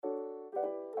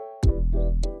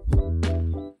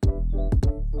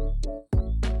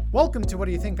Welcome to What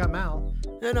Do You Think? I'm Al.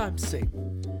 And I'm C.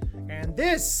 And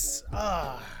this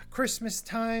Christmas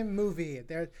time movie.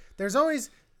 There's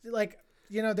always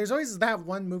there's always that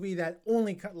one movie that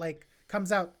only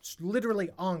comes out literally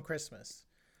on Christmas.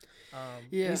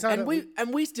 We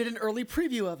did an early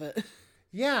preview of it.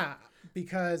 Yeah,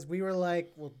 because we were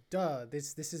like, well, duh.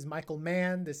 This is Michael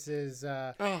Mann. This is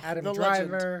Adam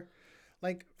Driver. Legend.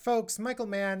 Like, folks, Michael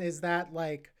Mann is that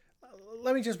like.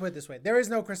 Let me just put it this way: there is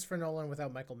no Christopher Nolan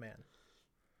without Michael Mann.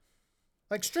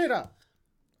 Like, straight up.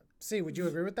 See, would you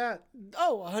agree with that?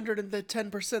 Oh,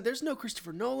 110%. There's no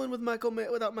Christopher Nolan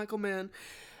without Michael Mann.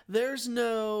 There's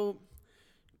no.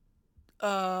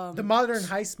 The modern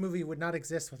heist movie would not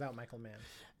exist without Michael Mann.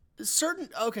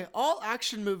 All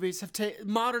action movies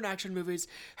modern action movies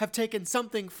have taken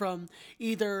something from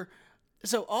either.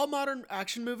 So all modern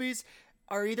action movies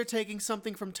are either taking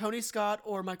something from Tony Scott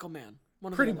or Michael Mann.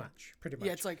 Pretty much.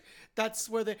 Yeah, it's like that's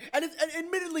where and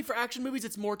admittedly for action movies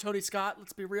it's more Tony Scott.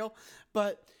 Let's be real,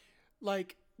 but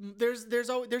like there's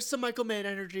some Michael Mann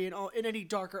energy in any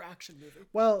darker action movie.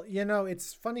 Well,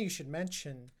 it's funny you should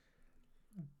mention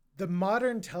the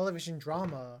modern television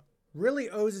drama really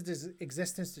owes its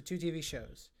existence to two TV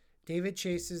shows: David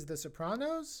Chase's The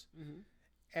Sopranos,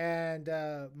 and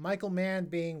Michael Mann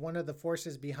being one of the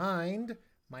forces behind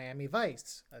Miami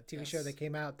Vice, a TV show that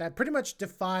came out that pretty much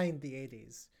defined the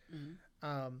 80s.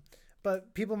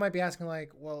 But people might be asking,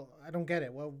 like, well, I don't get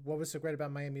it. What was so great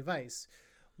about Miami Vice?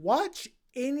 Watch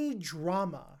any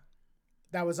drama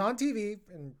that was on TV,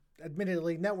 and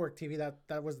admittedly network TV,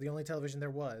 that was the only television there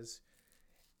was.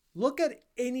 Look at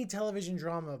any television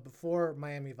drama before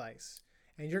Miami Vice,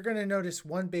 and you're going to notice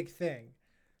one big thing.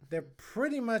 They're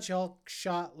pretty much all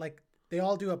shot like they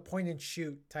all do a point and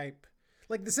shoot type.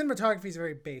 Like, the cinematography is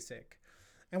very basic.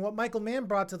 And what Michael Mann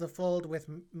brought to the fold with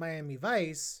Miami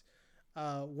Vice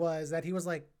was that he was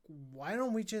like, why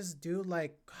don't we just do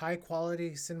like high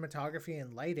quality cinematography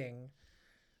and lighting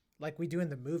like we do in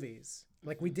the movies?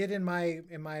 Like we did in my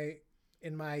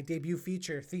debut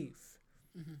feature, Thief.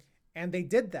 And they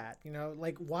did that,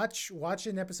 like watch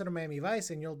an episode of Miami Vice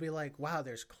and you'll be like, wow,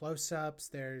 there's close-ups.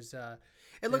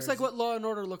 It looks like what Law and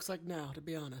Order looks like now, to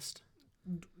be honest.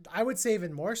 I would say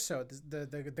even more so.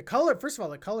 The color, first of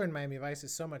all, the color in Miami Vice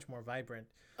is so much more vibrant.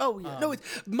 Oh yeah,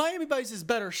 Miami Vice is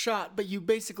better shot, but you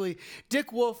basically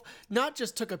Dick Wolf not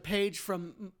just took a page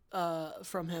from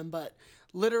him, but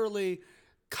literally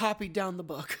copied down the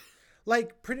book. And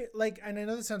I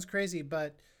know this sounds crazy,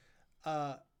 but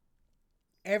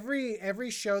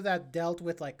every show that dealt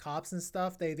with like cops and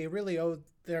stuff, they really owe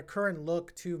their current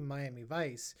look to Miami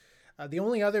Vice. The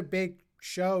only other big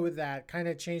show that kind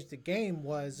of changed the game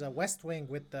was West Wing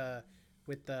with the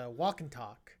walk and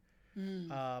talk,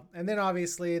 and then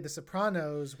obviously The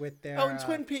Sopranos with their. Oh, and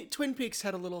Twin Peaks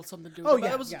had a little something to do with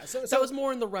it. So that was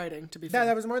more in the writing. To be fair,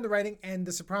 that was more in the writing, and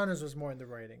The Sopranos was more in the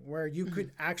writing, where you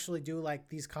could actually do like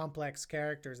these complex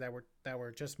characters that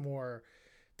were just more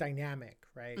dynamic,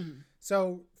 right?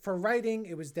 So for writing,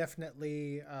 it was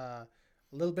definitely a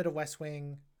little bit of West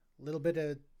Wing, a little bit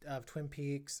of Twin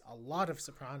Peaks, a lot of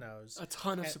Sopranos. A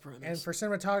ton of Sopranos. And for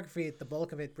cinematography, the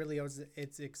bulk of it really owes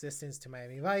its existence to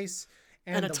Miami Vice.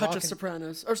 And a touch of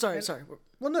Sopranos. Or sorry.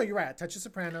 Well, no, you're right. A touch of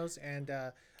Sopranos and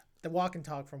the walk and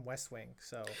talk from West Wing.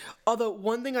 So, although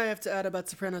one thing I have to add about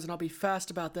Sopranos, and I'll be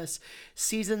fast about this,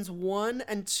 seasons 1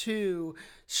 and 2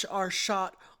 are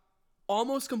shot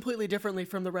almost completely differently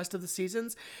from the rest of the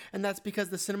seasons, and that's because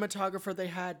the cinematographer they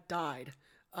had died.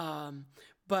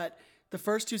 But the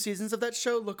first 2 seasons of that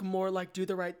show look more like Do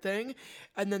the Right Thing,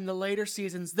 and then the later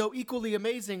seasons, though equally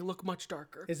amazing, look much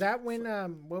darker. Is that when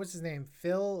what was his name?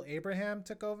 Phil Abraham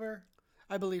took over?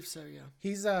 I believe so. Yeah.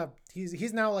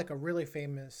 He's now like a really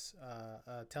famous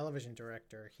television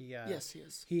director. Yes, he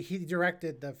is. He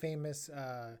directed the famous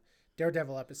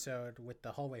Daredevil episode with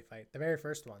the hallway fight, the very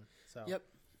first one. So. Yep.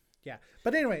 Yeah.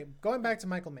 But anyway, going back to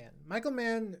Michael Mann. Michael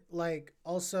Mann, like,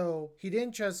 also, he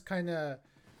didn't just kind of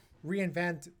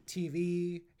reinvent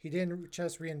TV. He didn't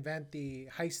just reinvent the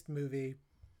heist movie.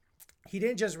 He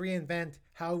didn't just reinvent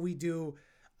how we do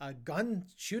gun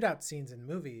shootout scenes in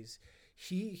movies.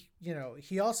 He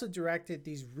also directed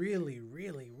these really,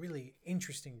 really, really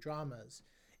interesting dramas.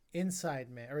 Inside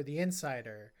Man, or The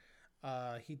Insider.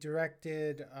 He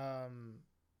directed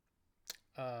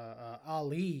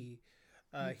Ali.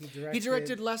 He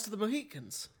directed Last of the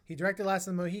Mohicans. He directed Last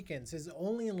of the Mohicans. His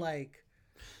only like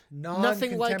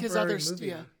nothing like his other movie.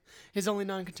 Yeah, his only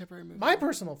non-contemporary movie. My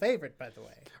personal favorite, by the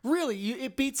way. Really,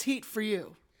 it beats Heat for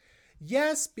you.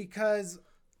 Yes, because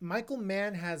Michael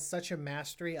Mann has such a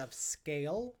mastery of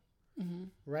scale,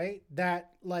 right?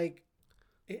 That like,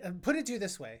 put it to you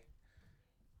this way: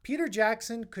 Peter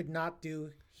Jackson could not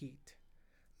do Heat.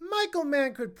 Michael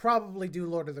Mann could probably do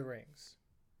Lord of the Rings.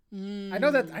 I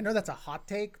know that's a hot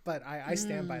take, but I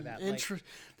stand by that.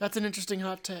 That's an interesting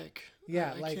hot take.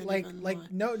 Yeah,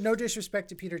 no disrespect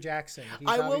to Peter Jackson. He's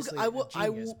obviously a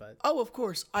genius, but of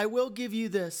course, I will give you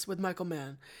this with Michael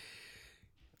Mann.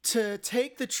 To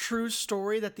take the true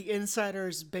story that The Insider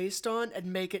is based on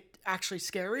and make it actually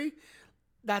scary,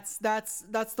 that's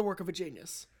the work of a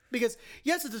genius. Because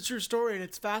yes, it's a true story and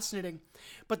it's fascinating,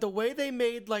 but the way they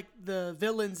made like the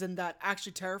villains in that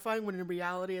actually terrifying, when in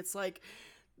reality it's like,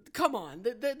 come on,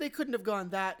 they couldn't have gone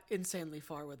that insanely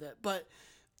far with it, but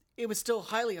it was still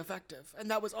highly effective,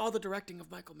 and that was all the directing of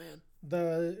Michael Mann.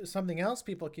 Something else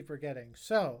people keep forgetting.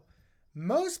 So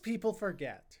most people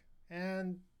forget,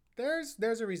 and there's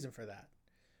a reason for that.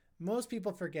 Most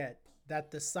people forget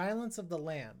that The Silence of the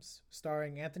Lambs,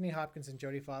 starring Anthony Hopkins and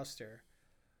Jodie Foster,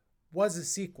 was a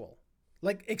sequel.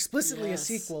 Like, explicitly a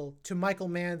sequel to Michael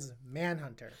Mann's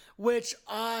Manhunter.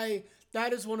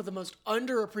 That is one of the most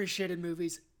underappreciated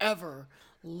movies ever.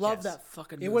 Love that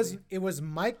fucking movie. It was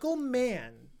Michael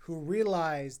Mann who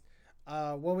realized,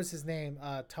 what was his name?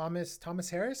 Thomas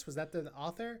Harris? Was that the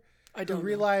author? I don't know.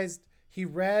 Realized he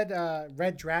read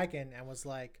Red Dragon and was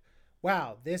like,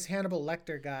 wow, this Hannibal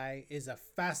Lecter guy is a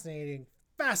fascinating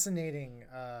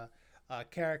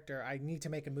character. I need to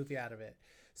make a movie out of it.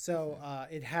 So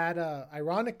it had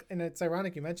it's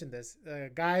ironic you mentioned this, a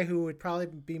guy who would probably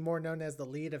be more known as the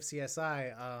lead of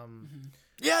CSI.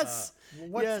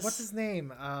 What's his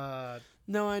name?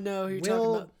 No, I know who you're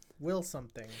talking about. Will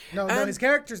something. No, his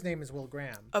character's name is Will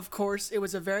Graham. Of course, it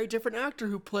was a very different actor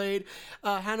who played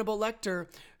Hannibal Lecter.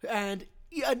 And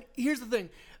here's the thing.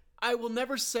 I will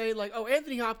never say like, oh,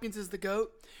 Anthony Hopkins is the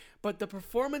GOAT. But the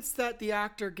performance that the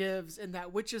actor gives in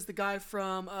that, which is the guy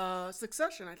from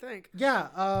Succession, I think. Yeah.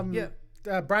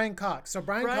 Brian Cox. So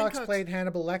Brian Cox played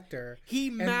Hannibal Lecter.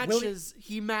 He matches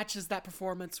that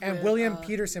performance. And William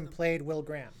Peterson played Will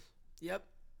Graham. Yep.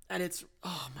 And it's,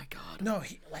 oh my God. No,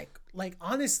 he like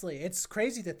honestly, it's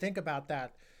crazy to think about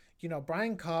that. You know,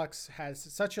 Brian Cox has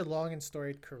such a long and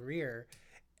storied career,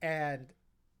 and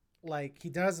like he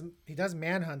does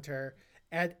Manhunter.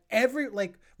 And there's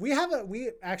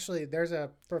a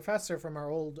professor from our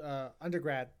old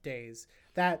undergrad days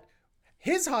that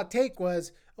his hot take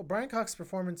was, Brian Cox's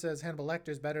performance as Hannibal Lecter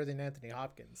is better than Anthony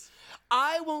Hopkins.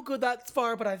 I won't go that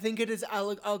far, but I think it is.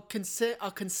 I'll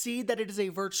concede that it is a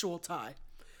virtual tie.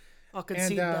 I'll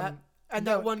concede that, and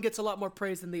that one gets a lot more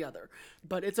praise than the other,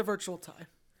 but it's a virtual tie.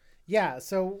 Yeah.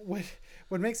 So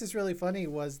what makes this really funny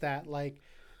was that like.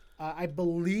 I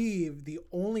believe the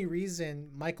only reason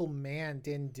Michael Mann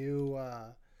didn't do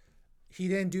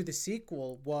the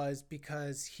sequel was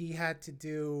because he had to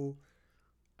do,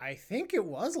 I think it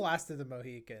was Last of the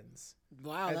Mohicans.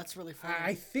 Wow, that's really funny.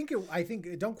 I think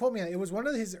don't quote me on it. It was one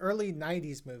of his early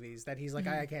 90s movies that he's like,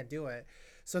 I can't do it.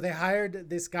 So they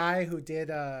hired this guy who did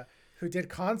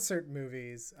concert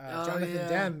movies,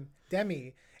 Jonathan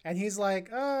Demme. And he's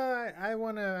like, I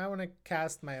wanna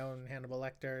cast my own Hannibal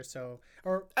Lecter.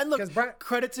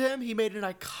 Credit to him, he made an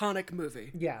iconic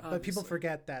movie. Yeah, obviously. But people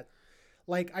forget that.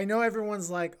 Like, I know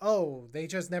everyone's like, oh, they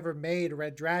just never made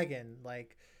Red Dragon.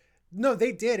 Like, no,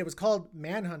 they did. It was called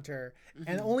Manhunter,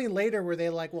 and only later were they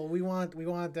like, well, we want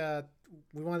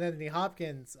Anthony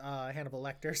Hopkins Hannibal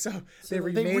Lecter. So they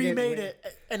remade it,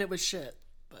 and it was shit.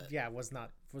 But yeah, it was not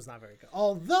very good.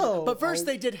 Although, but first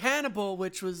they did Hannibal,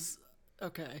 which was.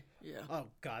 Okay. Yeah. Oh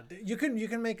God, you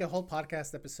can make a whole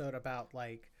podcast episode about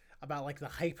the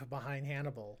hype behind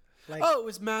Hannibal. Like, it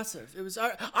was massive. It was.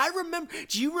 I remember.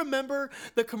 Do you remember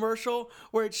the commercial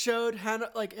where it showed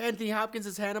Anthony Hopkins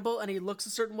as Hannibal, and he looks a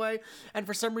certain way, and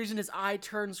for some reason his eye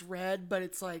turns red, but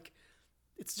it's like,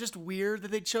 it's just weird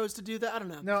that they chose to do that. I don't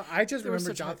know. No, I just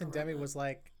remember Jonathan Demme was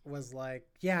like,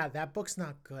 yeah, that book's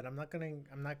not good. I'm not going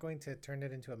to turn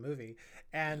it into a movie.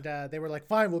 And they were like,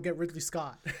 fine, we'll get Ridley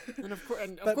Scott. And of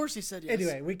course he said yes.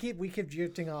 Anyway, we keep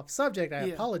drifting off subject. I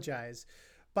apologize.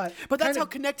 But that's how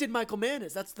connected Michael Mann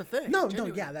is. That's the thing. No,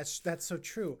 yeah, that's so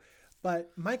true.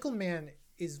 But Michael Mann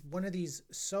is one of these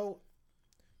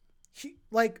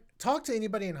talk to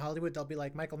anybody in Hollywood, they'll be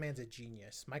like, Michael Mann's a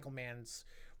genius. Michael Mann's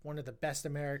one of the best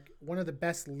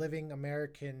living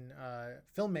American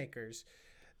filmmakers.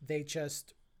 They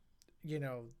just,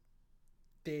 they'll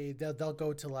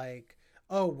go to like,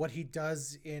 oh, what he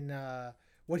does in the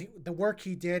work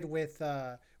he did with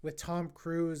Tom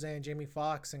Cruise and Jamie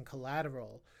Foxx in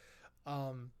Collateral,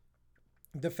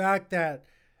 the fact that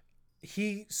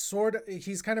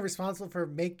he's kind of responsible for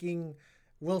making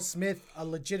Will Smith a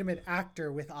legitimate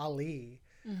actor with Ali.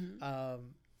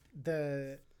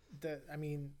 The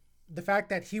fact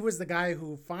that he was the guy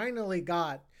who finally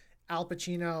got Al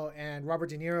Pacino and Robert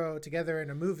De Niro together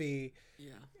in a movie.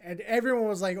 Yeah. And everyone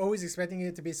was like always expecting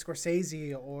it to be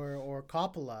Scorsese or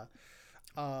Coppola.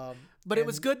 But it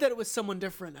was good that it was someone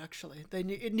different, actually.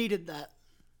 It needed that.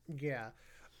 Yeah.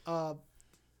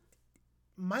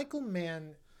 Michael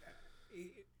Mann,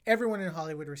 everyone in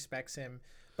Hollywood respects him,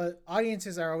 but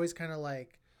audiences are always kind of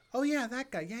like, oh yeah,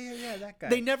 that guy. Yeah, that guy.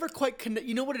 They never quite connect.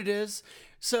 You know what it is?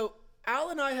 So Al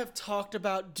and I have talked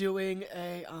about doing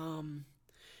a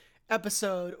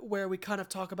episode where we kind of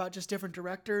talk about just different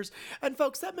directors. And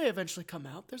folks, that may eventually come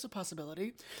out. There's a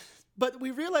possibility. But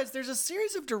we realize there's a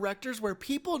series of directors where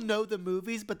people know the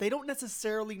movies, but they don't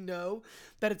necessarily know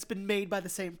that it's been made by the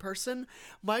same person.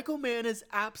 Michael Mann is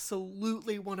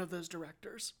absolutely one of those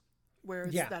directors where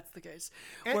that's the case.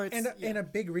 And a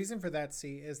big reason for that,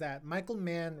 is that Michael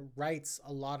Mann writes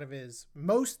a lot of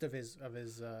most of his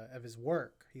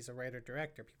work. He's a writer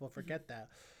director. People forget that.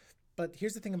 But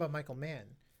here's the thing about Michael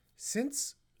Mann.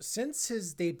 Since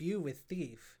his debut with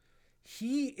Thief,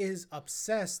 he is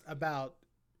obsessed about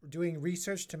doing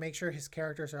research to make sure his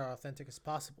characters are authentic as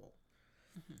possible.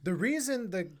 The reason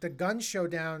the gun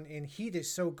showdown in Heat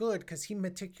is so good because he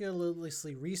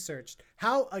meticulously researched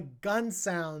how a gun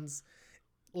sounds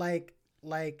like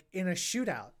in a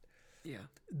shootout. Yeah.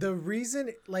 The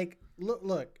reason,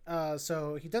 look,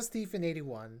 so he does Thief in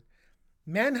 81.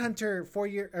 Manhunter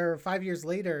 5 years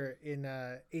later in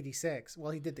 86.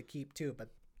 Well, he did The Keep too, but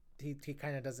he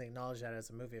kind of doesn't acknowledge that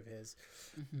as a movie of his.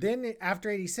 Then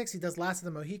after 86, he does Last of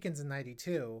the Mohicans in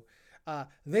 92.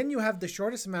 Then you have the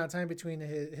shortest amount of time between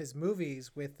his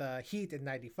movies with Heat in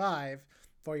 95.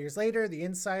 4 years later, The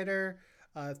Insider.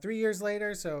 3 years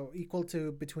later, so equal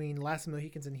to between Last of the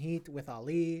Mohicans and Heat with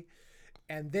Ali.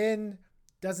 And then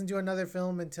doesn't do another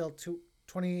film until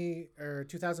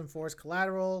 2004's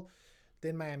Collateral.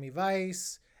 Then Miami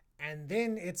Vice. And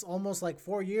then it's almost like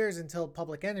 4 years until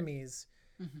Public Enemies.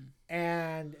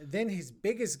 And then his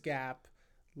biggest gap,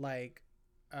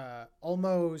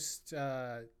 almost,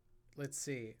 let's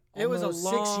see, it was a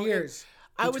long 6 years.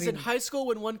 I was in high school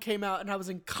when one came out, and I was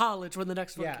in college when the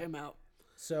next one came out.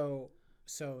 So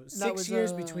 6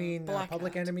 years between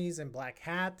Public Enemies and Black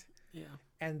Hat. Yeah.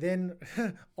 And then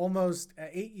almost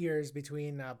 8 years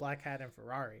between Black Hat and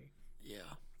Ferrari. Yeah.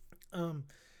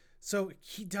 So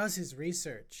he does his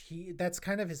research. That's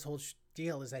kind of his whole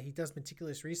deal, is that he does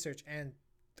meticulous research, and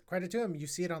credit to him, you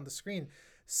see it on the screen.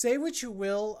 Say what you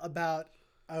will about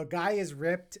a guy as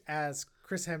ripped as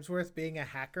Chris Hemsworth being a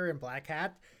hacker in Black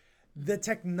Hat. The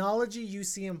technology you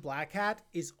see in Black Hat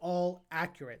is all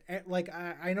accurate.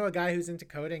 I know a guy who's into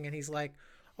coding, and he's like,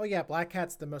 oh yeah, Black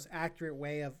Hat's the most accurate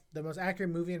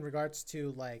movie in regards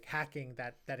to hacking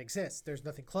that exists. There's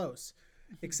nothing close,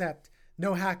 except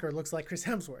no hacker looks like Chris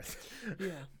Hemsworth.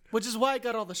 Yeah. Which is why it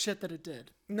got all the shit that it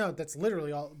did. No, that's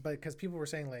literally all, but because people were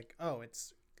saying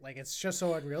it's just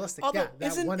so unrealistic. Although,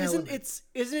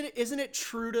 isn't it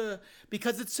true to,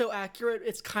 because it's so accurate,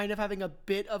 it's kind of having a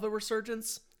bit of a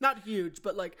resurgence? Not huge,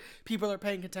 but people are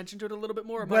paying attention to it a little bit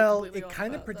more. Well, it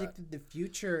kind of predicted the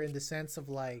future in the sense of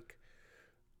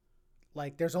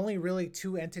there's only really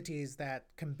two entities that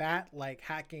combat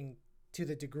hacking to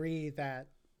the degree that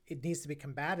it needs to be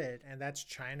combated, and that's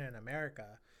China and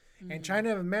America. And China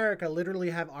and America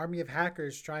literally have army of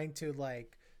hackers trying to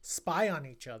spy on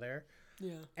each other.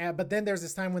 Yeah. But then there's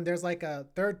this time when there's a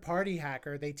third party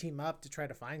hacker, they team up to try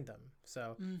to find them.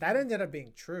 So that ended up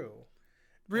being true.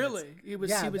 Really? It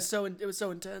was so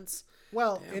intense.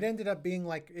 Well, it ended up being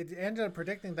it ended up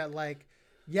predicting that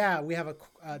we have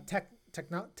a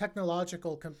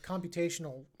technological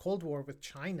computational Cold War with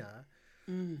China.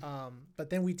 But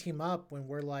then we team up when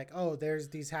we're there's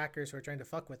these hackers who are trying to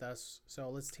fuck with us, so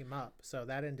let's team up. So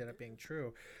that ended up being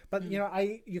true. But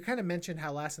you kind of mentioned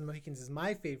how Last of the Mohicans is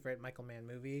my favorite Michael Mann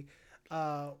movie.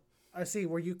 I see.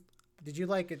 Did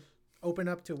you it open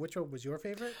up to which one was your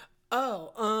favorite?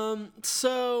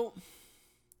 So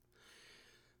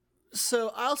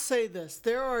I'll say this: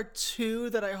 there are two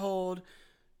that I hold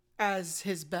as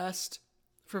his best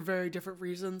for very different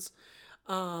reasons.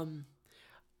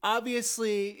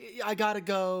 Obviously, I gotta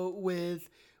go with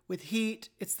Heat.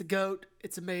 It's the GOAT.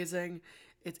 It's amazing.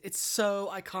 It's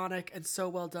so iconic and so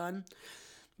well done.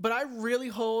 But I really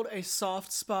hold a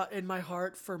soft spot in my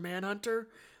heart for Manhunter.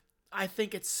 I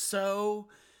think it's so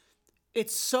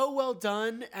well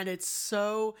done, and it's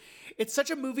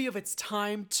such a movie of its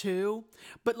time too.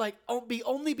 But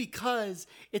only because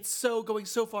it's so going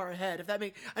so far ahead.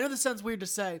 I know this sounds weird to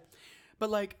say,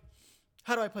 but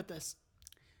how do I put this?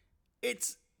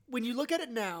 It's, when you look at it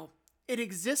now, it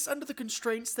exists under the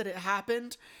constraints that it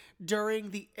happened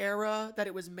during the era that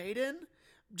it was made in,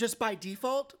 just by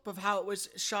default of how it was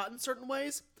shot in certain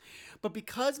ways. But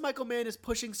because Michael Mann is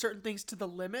pushing certain things to the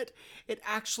limit, it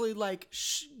actually like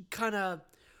kind of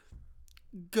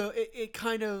it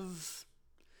kind of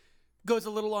goes a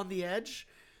little on the edge.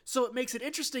 So it makes it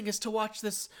interesting is to watch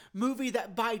this movie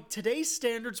that by today's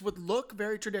standards would look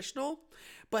very traditional,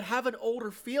 but have an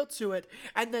older feel to it,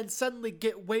 and then suddenly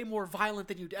get way more violent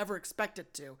than you'd ever expect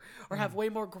it to, or have way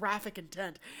more graphic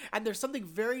intent. And there's something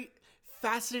very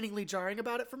fascinatingly jarring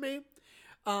about it for me.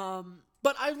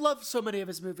 But I love so many of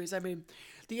his movies. I mean,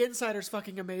 The Insider's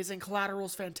fucking amazing.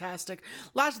 Collateral's fantastic.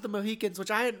 Last of the Mohicans, which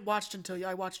I hadn't watched until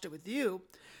I watched it with you,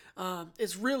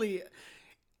 is really...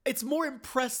 It's more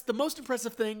the most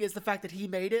impressive thing is the fact that he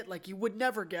made it. Like, you would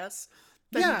never guess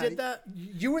that he did that.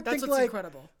 You would think, like,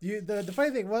 incredible. The funny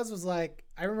thing was like,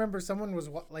 I remember someone was,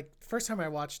 like, the first time I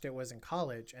watched it was in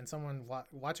college, and someone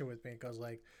watched it with me and goes,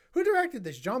 like, who directed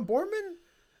this? John Borman?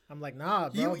 I'm like, nah,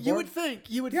 bro. You would think.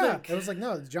 It was like,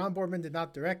 no, John Borman did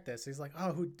not direct this. He's like,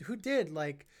 oh, who did?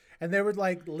 Like, and they were,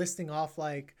 like, listing off,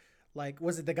 like,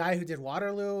 was it the guy who did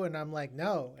Waterloo? And I'm like,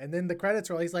 no. And then the credits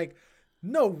roll. He's like,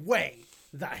 no way.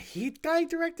 The Heat guy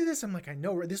directed this? I'm like, I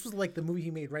know. This was like the movie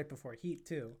he made right before Heat,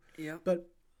 too. Yeah. But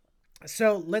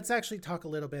so let's actually talk a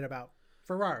little bit about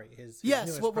Ferrari, his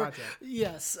newest project.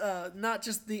 Yes, not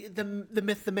just the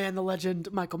myth, the man, the legend,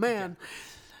 Michael Mann. Yeah.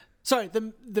 Sorry,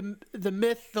 the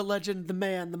myth, the legend, the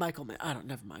man, the Michael Mann.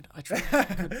 Never mind. I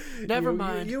tried. Never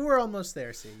mind. You were almost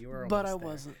there, see. You were almost there. But I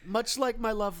wasn't. Much like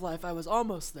my love life, I was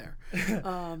almost there.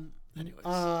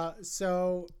 Anyways.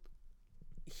 So...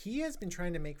 he has been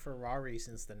trying to make Ferrari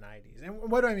since the 90s.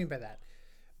 And what do I mean by that?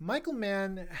 Michael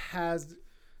Mann has,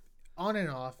 on and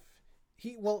off,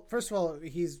 first of all,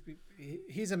 he's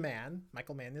a man.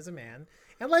 Michael Mann is a man.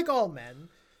 And like all men,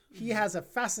 he has a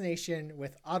fascination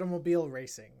with automobile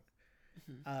racing.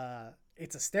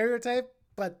 It's a stereotype,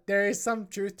 but there is some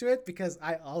truth to it, because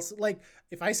I also, like,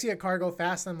 if I see a car go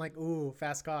fast, I'm like, ooh,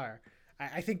 fast car.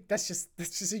 I think that's just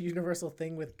a universal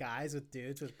thing with guys, with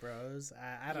dudes, with bros.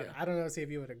 I don't know, see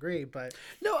if you would agree, but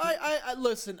no, I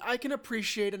listen. I can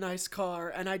appreciate a nice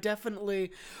car, and I definitely,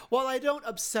 while I don't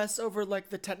obsess over like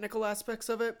the technical aspects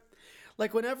of it,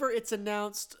 like whenever it's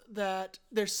announced that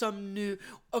there's some new.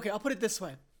 Okay, I'll put it this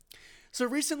way. So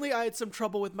recently, I had some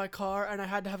trouble with my car, and I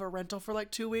had to have a rental for like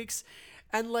 2 weeks,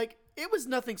 and like. It was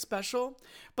nothing special,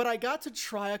 but I got to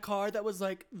try a car that was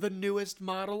like the newest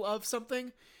model of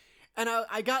something. And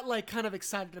I got like kind of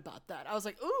excited about that. I was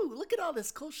like, ooh, look at all this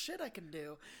cool shit I can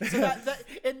do. So that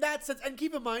in that sense, and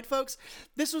keep in mind, folks,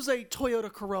 this was a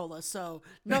Toyota Corolla, so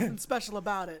nothing special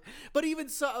about it. But even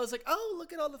so, I was like, oh,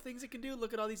 look at all the things it can do.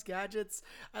 Look at all these gadgets.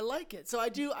 I like it. So I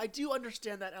do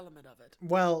understand that element of it.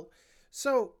 Well,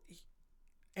 so,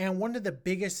 and one of the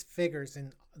biggest figures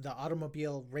in the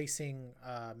automobile racing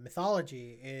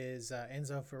mythology is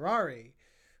Enzo Ferrari,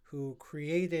 who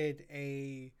created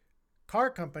a car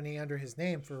company under his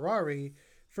name, Ferrari,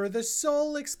 for the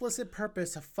sole explicit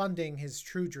purpose of funding his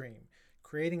true dream,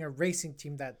 creating a racing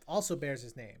team that also bears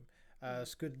his name.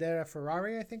 Scuderia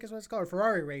Ferrari, I think is what it's called, or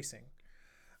Ferrari Racing.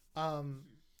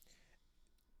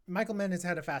 Michael Mann has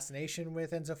had a fascination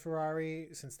with Enzo Ferrari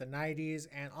since the 90s,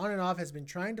 and on and off has been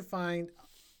trying to find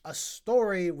a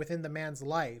story within the man's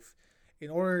life in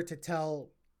order to tell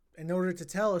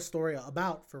a story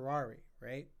about Ferrari,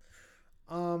 right?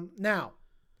 Now,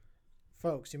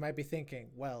 folks, you might be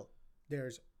thinking, well,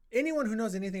 there's anyone who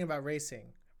knows anything about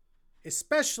racing,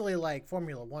 especially like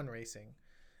Formula One racing,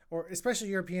 or especially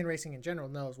European racing in general,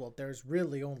 knows, well, there's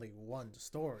really only one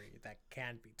story that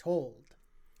can be told.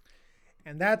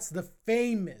 And that's the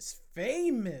famous,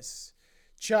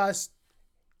 just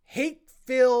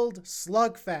hate-filled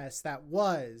slugfest that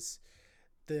was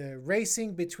the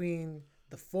racing between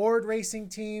the Ford racing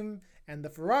team and the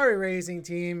Ferrari racing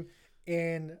team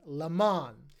in Le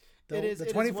Mans. The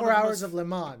 24 hours of Le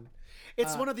Mans.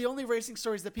 It's one of the only racing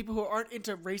stories that people who aren't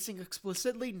into racing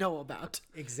explicitly know about.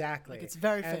 Exactly. Like, it's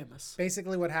very famous.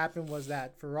 Basically what happened was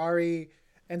that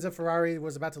Enzo Ferrari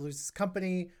was about to lose his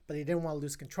company, but he didn't want to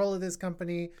lose control of this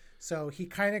company. So he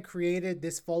kind of created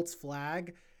this false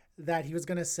flag that he was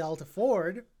going to sell to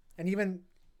Ford, and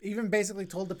even basically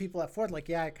told the people at Ford, like,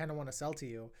 yeah, I kind of want to sell to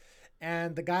you.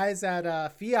 And the guys at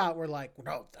Fiat were like,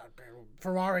 no,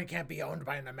 Ferrari can't be owned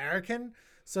by an American.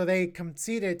 So they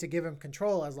conceded to give him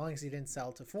control as long as he didn't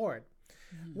sell to Ford.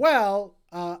 Mm-hmm. Well,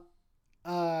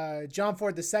 John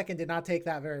Ford II did not take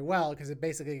that very well, because it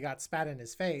basically got spat in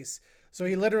his face. So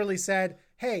he literally said,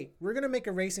 hey, we're going to make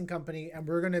a racing company and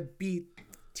we're going to beat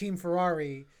Team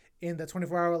Ferrari in the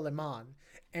 24-hour Le Mans.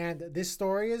 And this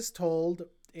story is told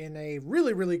in a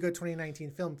really, really good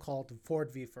 2019 film called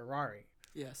Ford v Ferrari.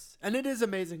 Yes, and it is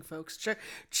amazing, folks.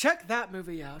 Check that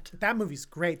movie out. That movie's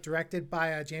great, directed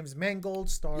by James Mangold,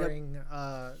 starring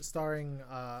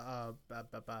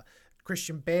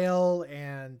Christian Bale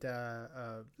and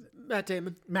Matt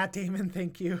Damon. Matt Damon,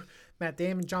 thank you. Matt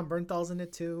Damon, John Bernthal's in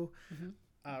it too.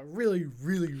 Really,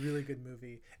 really, really good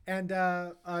movie. And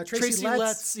Tracy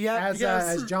Letts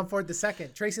as John Ford II.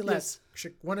 Tracy Letts,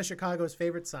 one of Chicago's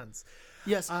favorite sons.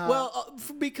 Yes.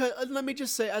 Because let me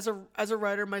just say, as a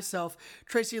writer myself,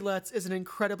 Tracy Letts is an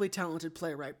incredibly talented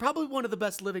playwright. Probably one of the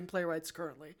best living playwrights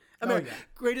currently.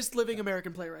 Greatest living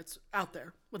American playwrights out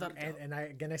there, without a doubt.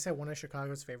 And I said one of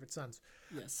Chicago's favorite sons.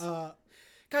 Yes.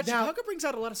 Chicago brings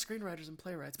out a lot of screenwriters and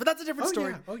playwrights, but that's a different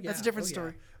story. That's a different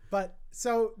story. But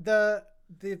so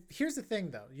here's the thing,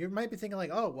 though. You might be thinking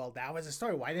like, oh, well, that was a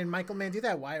story. Why didn't Michael Mann do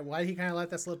that? Why did he kind of let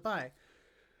that slip by?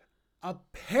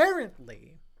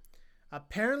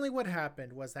 Apparently what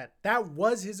happened was that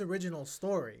was his original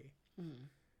story,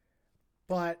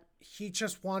 but he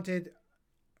just wanted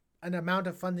an amount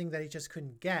of funding that he just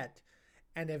couldn't get.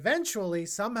 And eventually,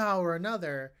 somehow or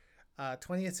another,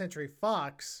 20th Century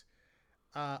Fox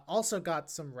also got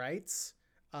some rights,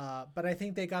 but I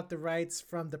think they got the rights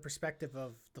from the perspective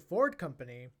of the Ford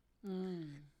company.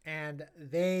 And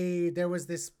there was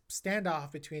this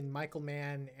standoff between Michael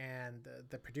Mann and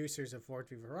the producers of Ford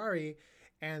v Ferrari.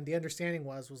 And the understanding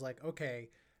was like, okay,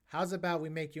 how's about we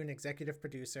make you an executive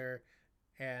producer,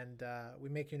 and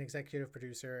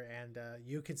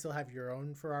you can still have your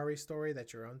own Ferrari story.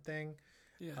 That's your own thing.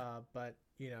 Yeah. But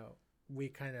we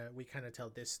kind of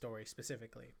tell this story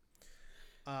specifically.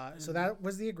 So that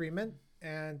was the agreement,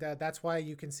 and that's why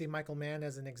you can see Michael Mann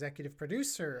as an executive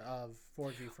producer of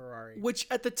Ford v Ferrari. Which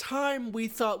at the time we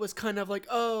thought was kind of like,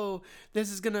 oh,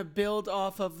 this is gonna build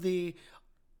off of the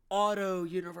auto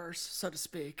universe, so to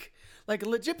speak. Like,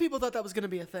 legit people thought that was going to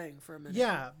be a thing for a minute.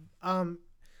 Yeah.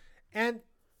 And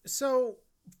so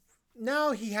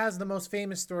now he has the most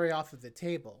famous story off of the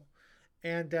table.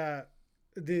 And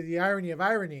the irony of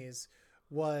ironies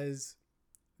was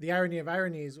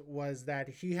that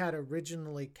he had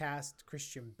originally cast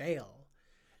Christian Bale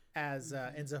as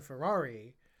Enzo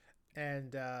Ferrari,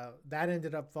 and that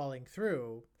ended up falling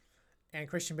through, and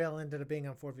Christian Bale ended up being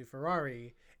on Ford v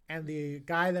Ferrari. And the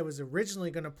guy that was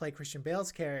originally going to play Christian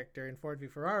Bale's character in Ford v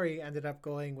Ferrari ended up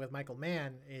going with Michael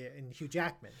Mann and Hugh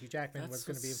Jackman. Hugh Jackman was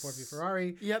going to be in Ford v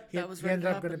Ferrari. Yep, he ended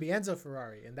up going to be Enzo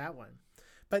Ferrari in that one.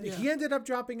 But he ended up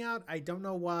dropping out. I don't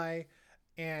know why.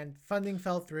 And funding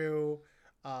fell through.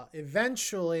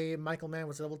 Eventually, Michael Mann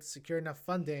was able to secure enough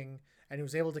funding, and he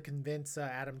was able to convince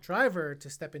Adam Driver to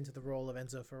step into the role of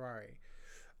Enzo Ferrari.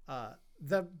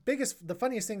 The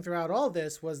funniest thing throughout all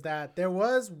this was that there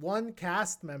was one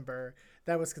cast member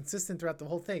that was consistent throughout the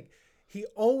whole thing. He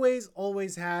always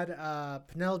had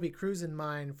Penelope Cruz in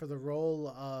mind for the role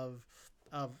of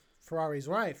Ferrari's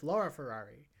wife, Laura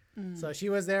Ferrari. So she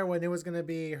was there when it was going to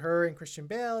be her and Christian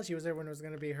Bale. She was there when it was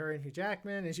going to be her and Hugh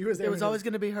Jackman, and she was there. It was always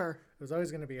going to be her. It was always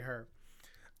going to be her.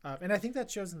 And I think that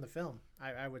shows in the film.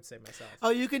 I would say myself. Oh,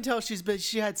 you can tell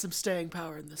she had some staying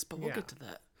power in this, but we'll get to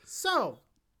that. So,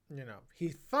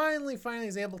 he finally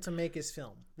is able to make his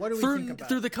film. What do we think about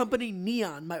through the company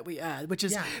Neon, might we add, which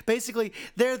is basically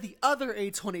they're the other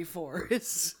A24.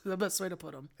 Is the best way to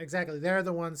put them. Exactly. They're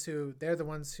the ones who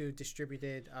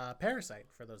distributed Parasite,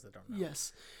 for those that don't know.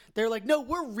 Yes. They're like, no,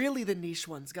 we're really the niche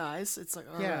ones, guys. It's like,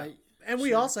 all right. And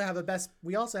we also have the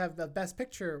best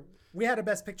picture. We had a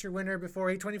best picture winner before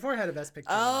A24 had a best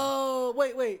picture winner. Oh,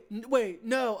 wait.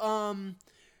 No.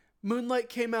 Moonlight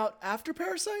came out after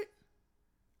Parasite?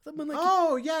 Yeah.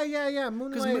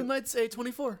 Moonlight. Because Moonlight's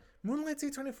A24. Moonlight's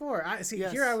A24.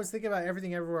 Yes. Here I was thinking about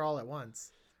Everything Everywhere All at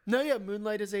Once. No, yeah,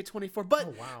 Moonlight is A24.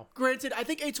 But granted, I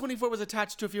think A24 was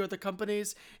attached to a few other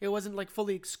companies. It wasn't like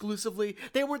fully exclusively.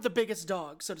 They weren't the biggest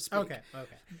dog, so to speak. Okay.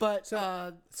 But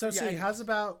see, how's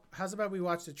about we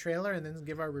watch the trailer and then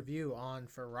give our review on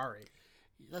Ferrari?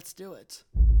 Let's do it.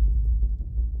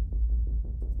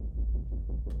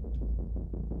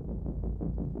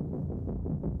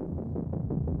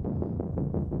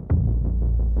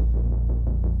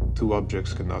 Two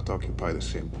objects cannot occupy the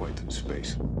same point in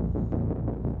space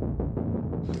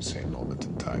at the same moment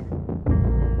in time.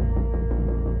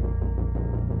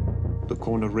 The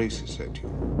corner races at you.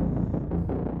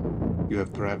 You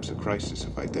have perhaps a crisis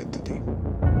of identity.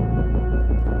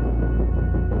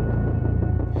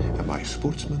 Am I a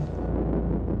sportsman?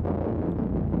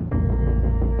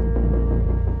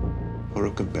 Or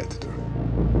a competitor?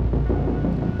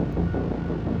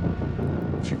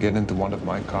 If you get into one of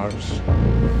my cars,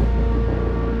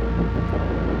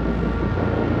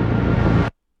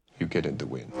 you get in the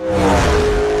win.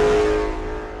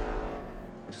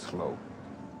 Slow.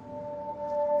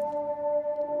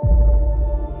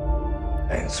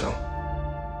 Enzo.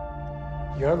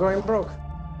 You're going broke.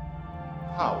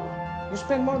 How? You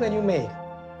spend more than you make.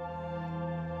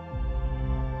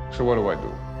 So what do I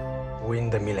do?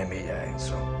 Win the Mille Miglia,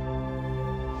 Enzo.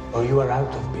 Or you are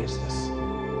out of business.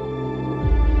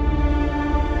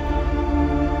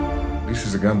 This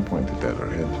is a gun pointed at our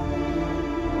head.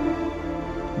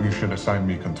 You should assign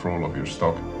me control of your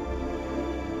stock.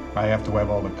 I have to have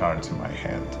all the cards in my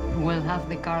hand. Well, half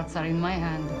the cards are in my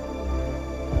hand.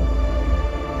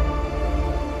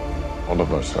 All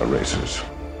of us are racers.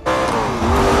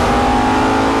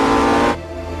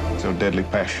 It's our deadly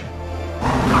passion.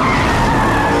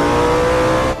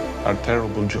 Our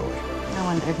terrible joy. I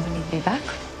wonder if we need me back.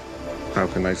 How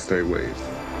can I stay away?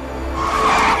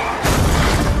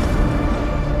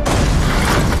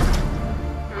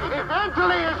 If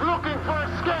Anthony is looking for a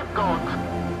scapegoat,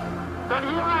 then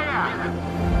here I am.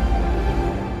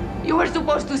 You were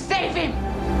supposed to save him!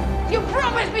 You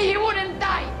promised me he wouldn't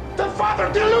die! The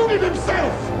father deluded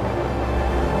himself!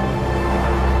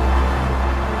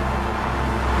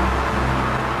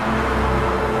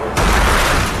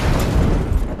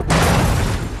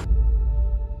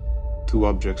 Two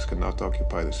objects cannot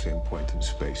occupy the same point in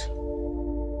space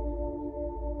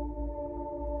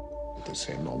at the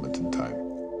same moment in time.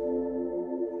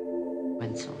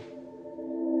 Enzo.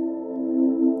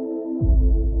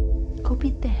 Go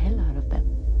beat the hell out of them.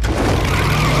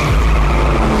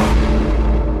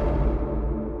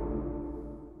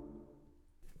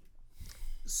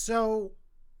 So,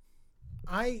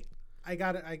 I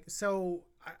gotta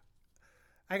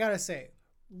say,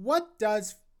 what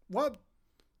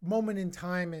moment in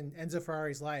time in Enzo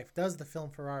Ferrari's life does the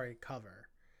film Ferrari cover?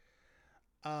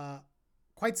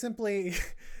 Quite simply,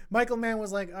 Michael Mann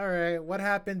was like, all right, what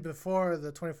happened before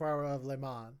the 24 Hour of Le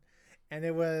Mans? And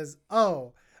it was,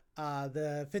 the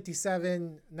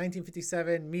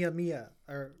 1957 Miglia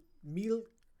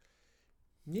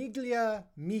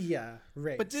Miglia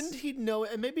race. But didn't he know,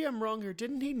 and maybe I'm wrong here,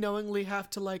 didn't he knowingly have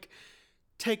to like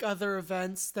take other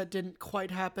events that didn't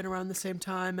quite happen around the same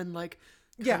time and like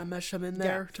kind of mesh them in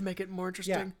there to make it more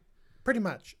interesting? Yeah, pretty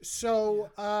much.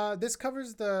 So this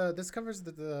covers the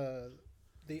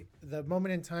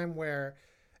moment in time where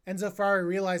Enzo Ferrari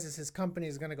realizes his company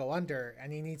is going to go under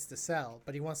and he needs to sell,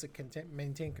 but he wants to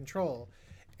maintain control.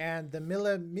 And the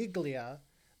Mille Miglia,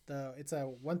 it's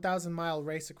a 1,000-mile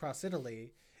race across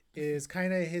Italy, is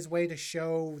kind of his way to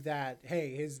show that,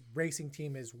 hey, his racing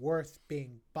team is worth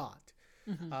being bought.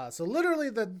 Mm-hmm. So literally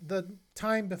the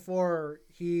time before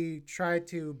he tried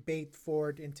to bait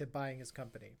Ford into buying his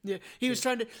company. Yeah, he was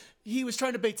trying to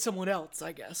bait someone else,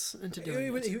 I guess, into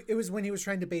doing it. It was when he was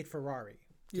trying to bait Ferrari.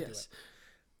 Yes.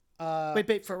 Wait,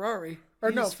 bait Ferrari?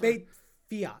 Bait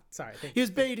Fiat. Sorry. He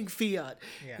was baiting Fiat.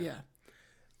 Yeah.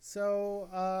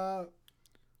 So,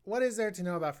 what is there to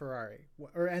know about Ferrari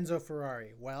or Enzo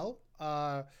Ferrari? Well,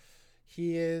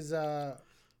 he is a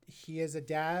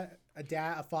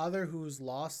father who's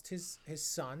lost his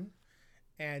son,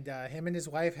 and him and his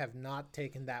wife have not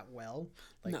taken that well,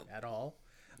 at all.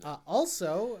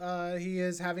 Also, he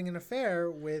is having an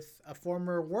affair with a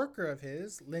former worker of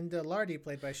his, Linda Lardy,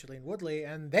 played by Shailene Woodley,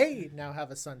 and they now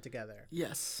have a son together.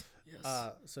 Yes.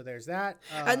 So there's that.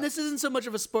 And this isn't so much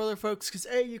of a spoiler, folks, because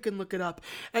A, you can look it up,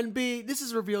 and B, this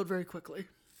is revealed very quickly.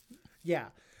 Yeah.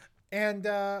 And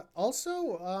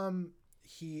also,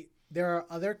 there are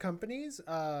other companies.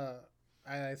 I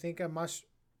think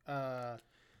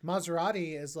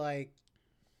Maserati is like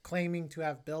claiming to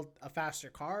have built a faster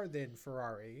car than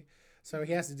Ferrari. So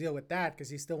he has to deal with that because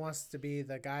he still wants to be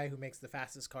the guy who makes the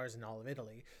fastest cars in all of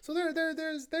Italy. So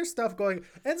there's stuff going.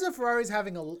 Enzo Ferrari's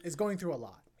is going through a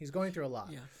lot. He's going through a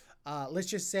lot. Yeah. Let's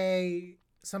just say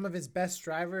some of his best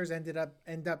drivers end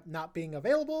up not being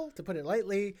available, to put it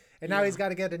lightly, and now he's got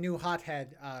to get a new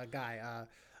hothead guy.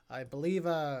 I believe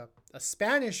a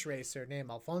Spanish racer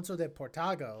named Alfonso de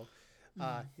Portago,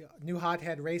 new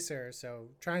hothead racer. So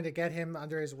trying to get him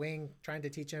under his wing, trying to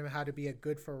teach him how to be a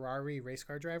good Ferrari race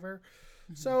car driver.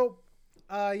 Mm-hmm. So,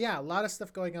 a lot of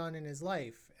stuff going on in his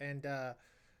life. And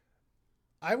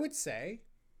I would say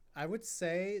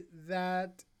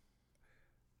that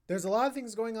there's a lot of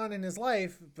things going on in his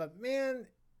life, but man,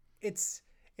 it's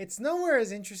nowhere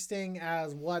as interesting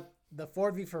as what the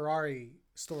Ford v Ferrari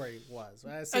story was.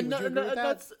 Would you agree with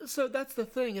that? That's the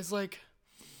thing, is like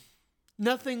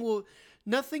nothing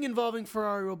involving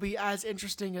Ferrari will be as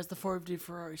interesting as the Ford v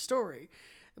Ferrari story,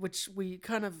 which we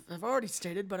kind of have already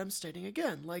stated, but I'm stating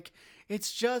again. Like,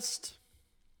 it's just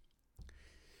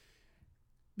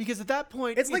because at that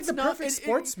point it's like the perfect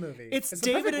sports movie. It's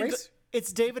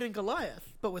David and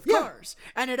Goliath, but with cars,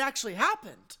 and it actually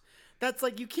happened. That's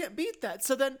like, you can't beat that.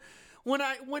 So then,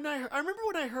 I remember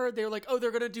when I heard they were like, oh,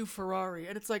 they're gonna do Ferrari,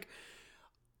 and it's like,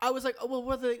 I was like, oh, well,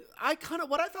 what I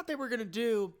thought they were gonna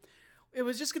do, it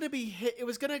was just gonna be it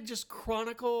was gonna just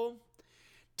chronicle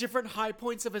different high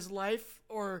points of his life,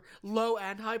 or low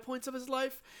and high points of his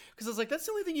life, because I was like, that's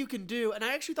the only thing you can do. And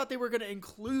I actually thought they were going to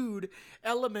include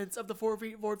elements of the Ford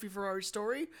v Ferrari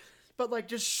story, but like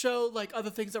just show like other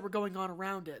things that were going on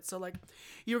around it. So like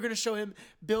you were going to show him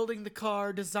building the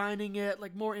car, designing it,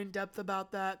 like more in depth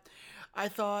about that. I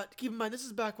thought, keep in mind, this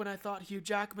is back when I thought Hugh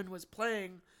Jackman was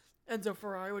playing Enzo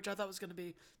Ferrari, which I thought was going to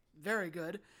be very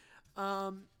good.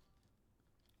 But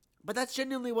that's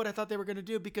genuinely what I thought they were going to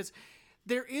do, because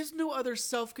there is no other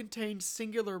self-contained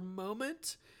singular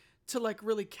moment to like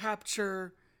really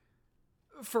capture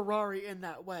Ferrari in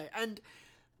that way. And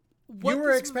you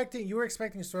were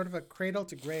expecting sort of a cradle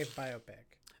to grave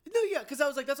biopic. No, yeah, because I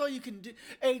was like, that's all you can do.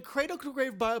 A cradle to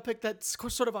grave biopic that's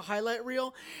sort of a highlight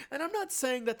reel. And I'm not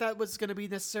saying that was going to be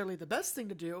necessarily the best thing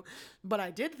to do, but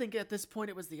I did think at this point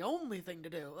it was the only thing to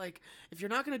do. Like, if you're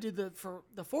not going to do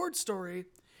the Ford story,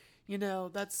 you know,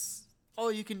 that's all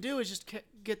you can do is just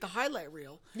get the highlight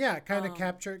reel. Yeah, kind of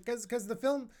capture, because the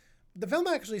film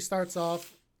actually starts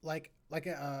off like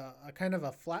a kind of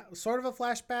a sort of a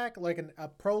flashback, like a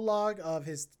prologue of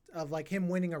him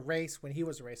winning a race when he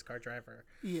was a race car driver.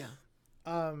 Yeah.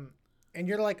 And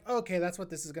you're like, okay, that's what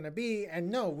this is gonna be. And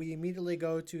no, we immediately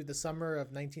go to the summer of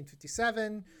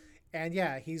 1957, and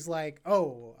yeah, he's like,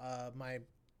 oh, my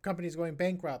company's going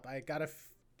bankrupt. I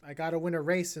gotta win a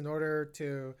race in order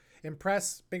to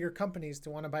impress bigger companies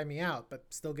to want to buy me out, but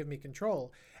still give me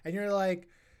control. And you're like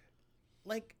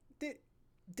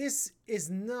this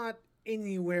is not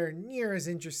anywhere near as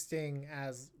interesting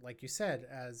as, like you said,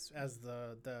 as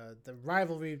the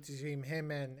rivalry between him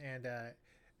and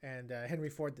Henry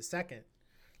Ford II.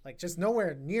 Like, just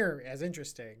nowhere near as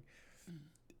interesting.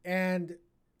 And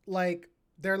like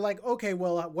they're like, okay,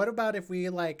 well, what about if we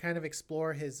like kind of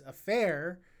explore his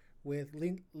affair with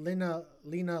Lina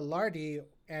Lardi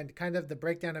and kind of the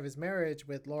breakdown of his marriage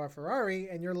with Laura Ferrari?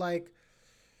 And you're like,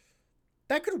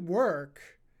 that could work.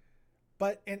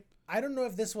 And I don't know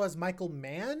if this was Michael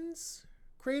Mann's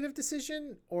creative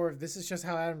decision or if this is just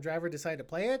how Adam Driver decided to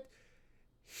play it.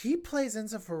 He plays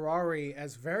Enzo Ferrari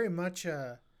as very much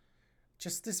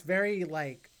just this very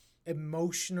like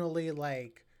emotionally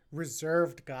like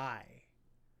reserved guy,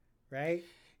 right?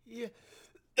 Yeah.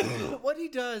 What he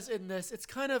does in this, it's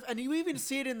kind of, and you even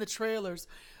see it in the trailers,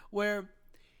 where,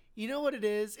 you know what it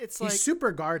is? It's like he's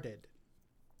super guarded.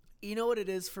 You know what it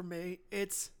is for me?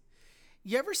 It's,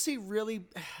 you ever see really,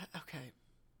 okay,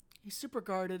 he's super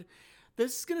guarded.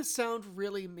 This is going to sound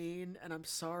really mean, and I'm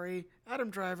sorry. Adam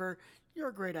Driver, you're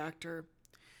a great actor.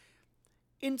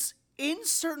 In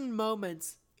certain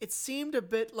moments, it seemed a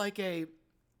bit like an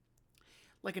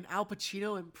Al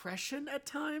Pacino impression at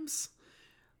times.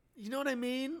 You know what I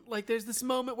mean? Like, there's this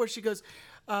moment where she goes,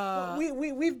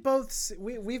 we've both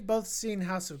seen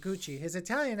House of Gucci. His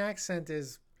Italian accent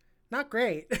is not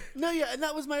great. No, yeah, and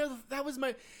that was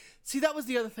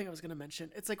the other thing I was going to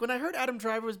mention. It's like, when I heard Adam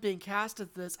Driver was being cast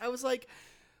at this, I was like,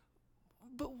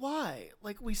 but why?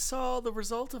 Like, we saw the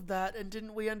result of that, and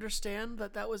didn't we understand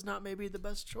that was not maybe the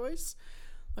best choice?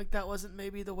 Like, that wasn't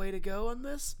maybe the way to go on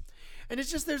this? And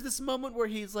it's just, there's this moment where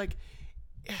he's like,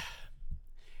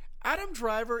 Adam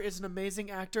Driver is an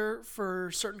amazing actor for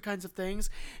certain kinds of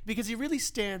things because he really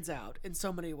stands out in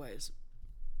so many ways.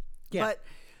 Yeah. But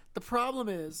the problem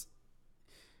is,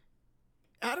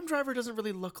 Adam Driver doesn't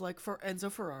really look like for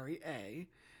Enzo Ferrari, A.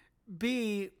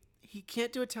 B, he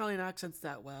can't do Italian accents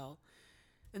that well.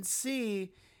 And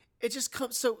C, it just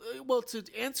comes so, well, to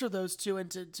answer those two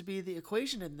and to be the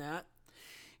equation in that,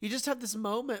 you just have this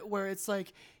moment where it's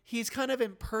like he's kind of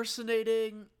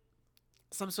impersonating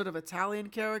some sort of Italian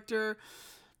character,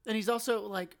 and he's also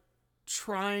like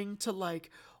trying to like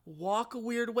walk a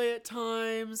weird way at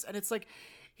times, and it's like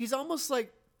he almost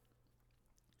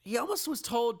was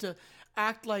told to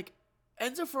act like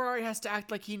Enzo Ferrari has to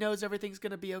act like he knows everything's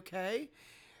going to be okay,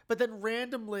 but then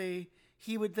randomly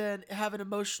he would then have an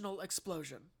emotional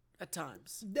explosion at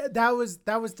times. That was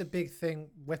the big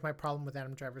thing with my problem with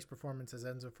Adam Driver's performance as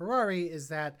Enzo Ferrari, is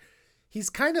that he's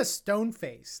kind of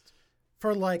stone-faced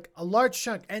for like a large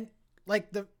chunk. And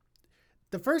like the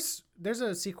first, there's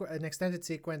an extended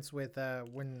sequence with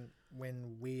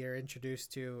when we are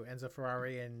introduced to Enzo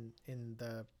Ferrari in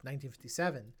the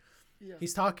 1957. Yeah.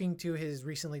 He's talking to his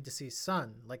recently deceased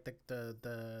son, like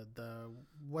the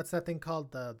what's that thing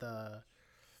called, the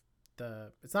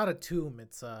it's not a tomb,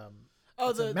 it's Oh,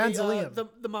 It's a the mausoleum.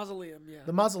 the mausoleum, yeah.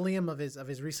 The mausoleum of his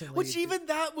recently. Which even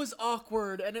that was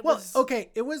awkward, and it Well, was okay,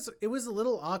 it was a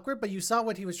little awkward, but you saw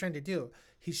what he was trying to do.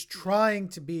 He's trying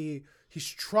to be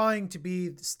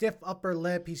stiff upper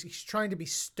lip. He's trying to be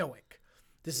stoic.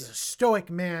 This is a stoic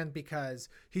man because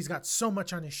he's got so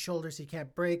much on his shoulders he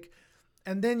can't break.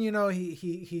 And then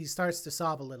he starts to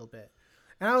sob a little bit,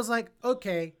 and I was like,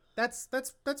 okay, that's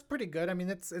pretty good. I mean,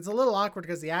 it's a little awkward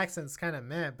because the accent's kind of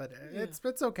meh, but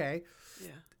it's okay. yeah.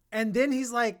 And then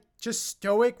he's like just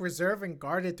stoic, reserved, and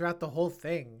guarded throughout the whole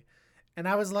thing. And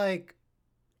I was like,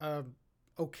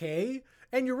 okay.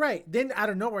 And you're right. Then out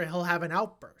of nowhere, he'll have an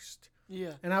outburst.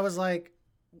 Yeah. And I was like,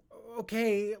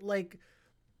 okay, like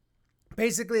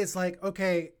basically it's like,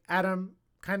 okay, Adam,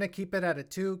 kind of keep it at a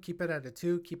 2, keep it at a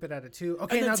 2, keep it at a 2.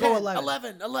 Okay, now 10, go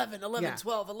 11. 11, Yeah.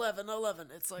 12, 11.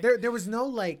 It's like There was no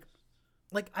like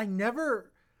I never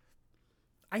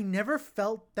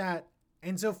felt that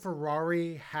Enzo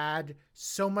Ferrari had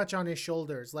so much on his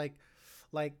shoulders. Like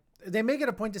they make it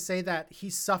a point to say that he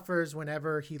suffers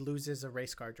whenever he loses a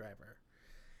race car driver.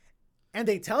 And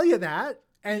they tell you that.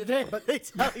 And but they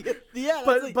tell you, yeah.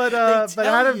 but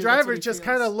Adam Driver just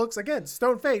kind of looks again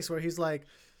stone face where he's like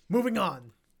moving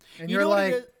on. And you're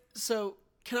like, so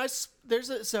can I?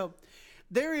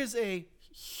 There is a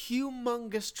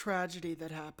humongous tragedy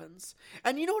that happens,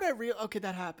 and you know what okay,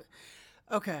 that happened.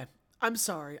 Okay, I'm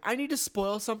sorry. I need to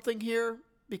spoil something here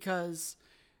because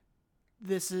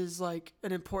this is like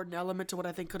an important element to what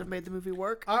I think could have made the movie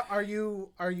work. Are you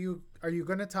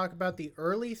going to talk about the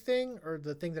early thing or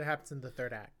the thing that happens in the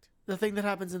third act? The thing that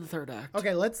happens in the third act.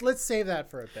 Okay, let's save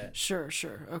that for a bit. Sure.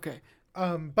 Okay.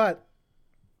 But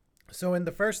so in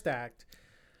the first act,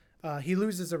 he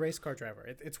loses a race car driver.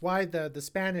 It's why the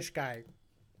Spanish guy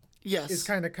is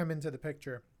kind of come into the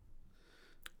picture.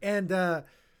 And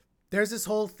there's this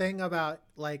whole thing about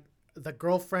like the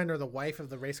girlfriend or the wife of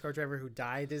the race car driver who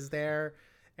died is there,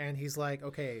 and he's like,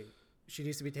 okay, she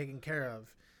needs to be taken care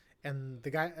of. And the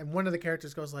guy and one of the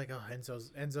characters goes like, oh,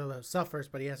 Enzo suffers,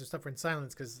 but he has to suffer in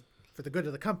silence because for the good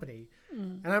of the company.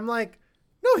 And I'm like,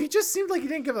 no, he just seemed like he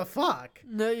didn't give a fuck.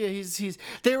 No, yeah, he's.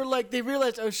 They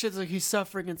realized, oh shit, like he's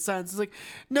suffering in silence. It's like,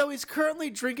 no, he's currently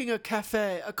drinking a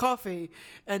coffee,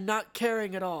 and not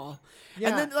caring at all. Yeah.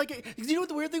 And then, like, you know what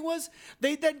the weird thing was?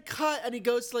 They then cut, and he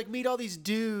goes to like meet all these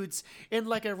dudes in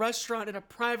like a restaurant in a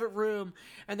private room,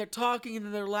 and they're talking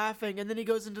and they're laughing, and then he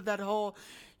goes into that whole,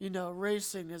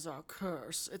 racing is our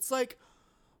curse. It's like,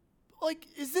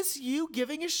 is this you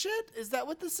giving a shit? Is that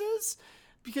what this is?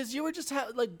 Because you were just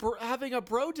having a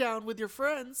bro down with your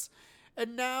friends,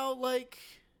 and now like,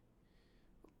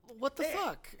 what the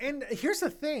fuck? And here's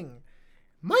the thing,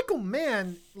 Michael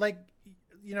Mann,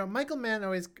 Michael Mann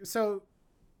always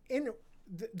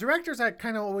directors that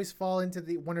kind of always fall into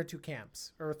the one or two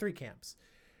camps or three camps.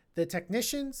 The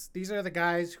technicians, these are the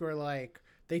guys who are like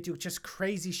they do just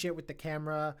crazy shit with the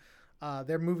camera.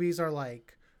 Their movies are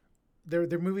like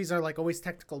their movies are like always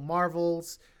technical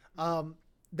marvels.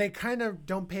 They kind of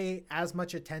don't pay as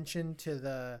much attention to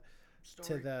the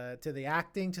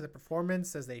acting, to the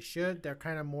performance as they should. They're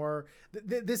kind of more.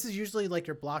 This is usually like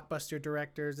your blockbuster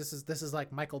directors. This is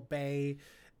like Michael Bay.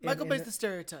 Michael Bay's the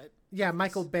stereotype. Yeah,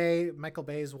 Michael Bay. Michael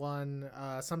Bay's one.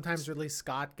 Sometimes Ridley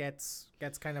Scott gets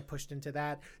kind of pushed into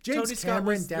that. James Tony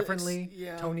Cameron Scott definitely.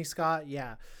 yeah. Tony Scott.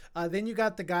 Yeah. Then you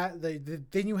got the guy.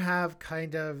 Then you have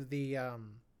kind of the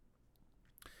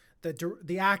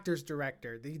actor's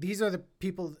director. These are the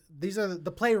people. These are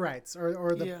the playwrights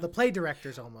or the play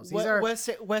directors almost. These are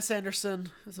Wes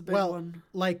Anderson is a big one.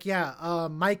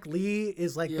 Mike Lee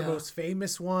is like the most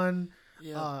famous one.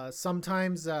 Yeah.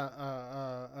 Sometimes the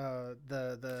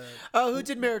who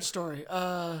did Marriage Story?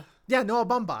 Noah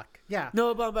Baumbach. Yeah.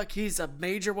 Noah Baumbach. He's a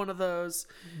major one of those.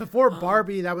 Before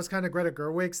Barbie, that was kind of Greta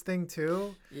Gerwig's thing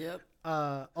too. Yep.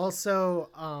 Also,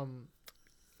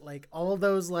 like all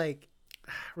those like.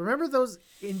 Remember those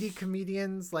indie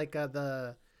comedians like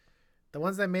the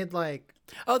ones that made like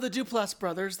the Duplass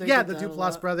brothers? The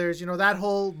Duplass brothers. That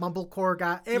whole mumblecore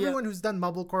guy. Everyone who's done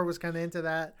mumblecore was kind of into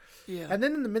that. Yeah. And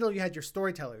then in the middle you had your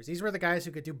storytellers. These were the guys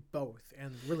who could do both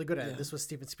and really good at it. This was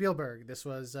Steven Spielberg. This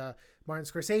was Martin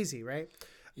Scorsese, right?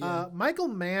 Yeah. Michael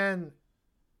Mann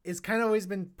is kind of always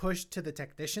been pushed to the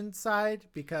technician side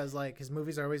because like his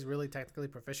movies are always really technically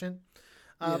proficient.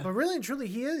 But really and truly,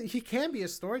 he can be a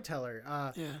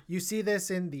storyteller. You see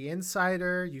this in The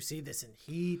Insider. You see this in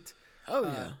Heat. Oh,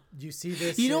 yeah. You see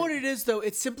this. You know what it is, though?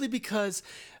 It's simply because,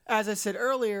 as I said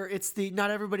earlier, it's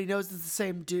not everybody knows it's the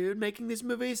same dude making these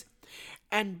movies.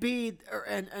 And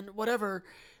whatever,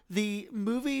 the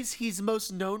movies he's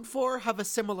most known for have a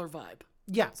similar vibe.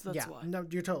 Yeah, so that's why. No,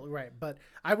 you're totally right. But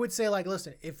I would say, like,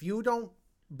 listen, if you don't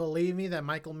believe me that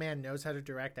Michael Mann knows how to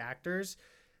direct actors.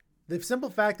 The simple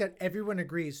fact that everyone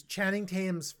agrees Channing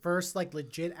Tatum's first like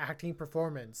legit acting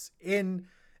performance in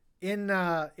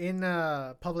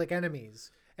Public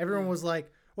Enemies, everyone was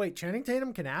like, "Wait, Channing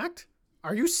Tatum can act?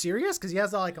 Are you serious?" Because he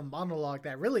has like a monologue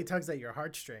that really tugs at your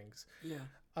heartstrings.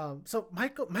 Yeah. So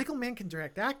Michael Mann can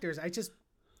direct actors.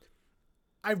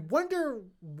 I wonder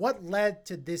what led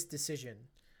to this decision,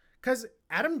 because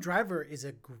Adam Driver is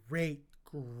a great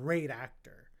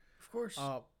actor. Of course.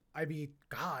 I mean,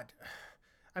 God.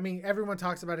 I mean, everyone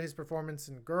talks about his performance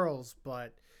in Girls,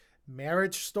 but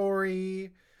Marriage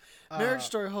Story. Marriage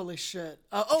Story, holy shit.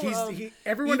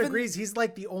 Everyone agrees he's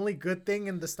like the only good thing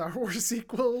in the Star Wars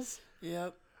sequels.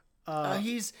 Yep.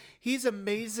 He's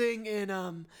amazing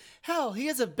in hell. He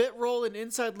has a bit role in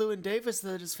Inside Llewyn Davis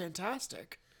that is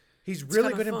fantastic. He's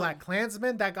really good in Black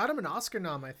Klansman. That got him an Oscar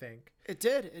nom, I think. It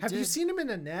did. Have you seen him in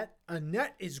Annette?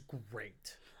 Annette is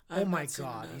great. Oh my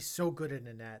God, he's so good in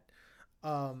Annette.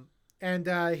 And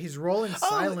his role in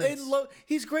Silence.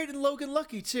 He's great in Logan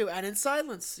Lucky too, and in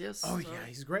Silence. Yes. Oh yeah,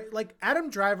 he's great. Like Adam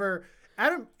Driver.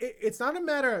 It's not a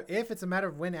matter of if; it's a matter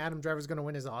of when Adam Driver's going to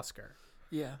win his Oscar.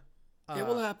 Yeah, it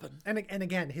will happen. And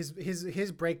again,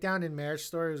 his breakdown in Marriage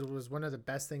Story was one of the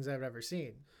best things I've ever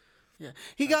seen. Yeah,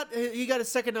 he got a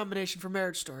second nomination for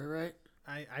Marriage Story, right?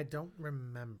 I don't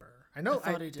remember. I know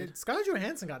I thought he did. Scarlett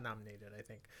Johansson got nominated, I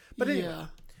think. But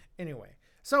anyway,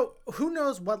 so who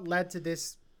knows what led to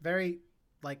this very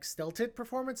like stilted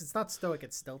performance? It's not stoic,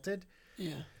 it's stilted.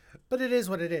 Yeah. But it is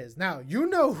what it is. Now, you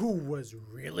know who was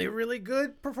really, really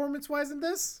good performance-wise in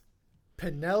this?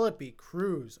 Penelope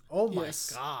Cruz. Oh my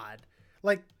God.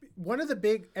 Like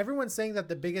everyone's saying that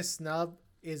the biggest snub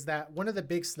is that one of the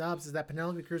big snubs is that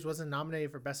Penelope Cruz wasn't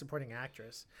nominated for Best Supporting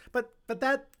Actress. But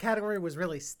that category was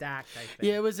really stacked, I think.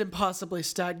 Yeah, it was impossibly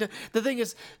stacked. The thing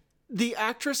is, the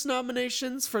actress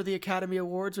nominations for the Academy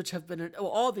Awards, which have been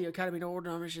all the Academy Award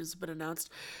nominations have been announced,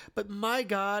 but my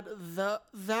God,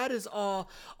 that is all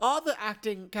the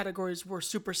acting categories were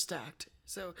super stacked.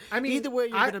 So I mean, either way,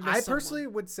 you're gonna miss I personally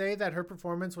would say that her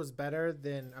performance was better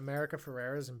than America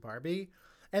Ferrera's in Barbie,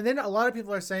 and then a lot of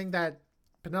people are saying that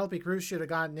Penelope Cruz should have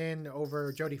gotten in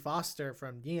over Jodie Foster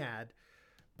from Niad,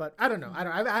 but I don't know.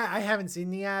 I haven't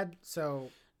seen Niad, so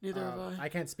neither have I. I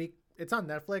can't speak. It's on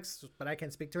Netflix, but I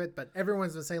can't speak to it. But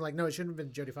everyone's been saying like, no, it shouldn't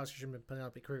have been Jodie Foster, it should have been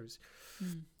Penelope Cruz.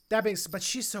 But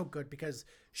she's so good because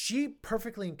she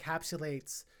perfectly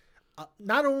encapsulates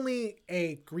not only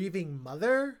a grieving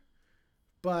mother,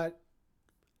 but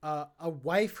a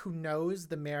wife who knows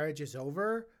the marriage is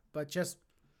over, but just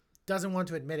doesn't want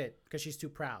to admit it because she's too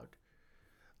proud.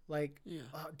 Like,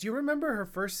 do you remember her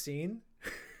first scene?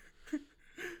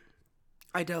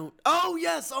 I don't. Oh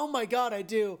yes. Oh my God, I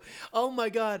do. Oh my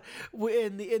God.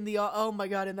 In the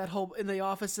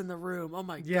office in the room. Oh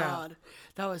my God,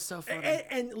 that was so funny.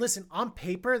 And listen, on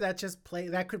paper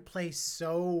that could play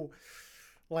so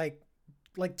like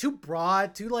too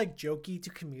broad, too like jokey,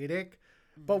 too comedic.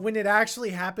 But when it actually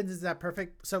happens, is that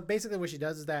perfect? So basically, what she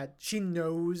does is that she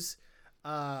knows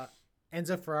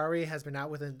Enzo Ferrari has been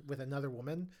out with another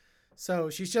woman. So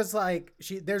she's just like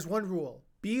there's one rule: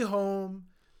 be home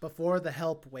before the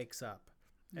help wakes up.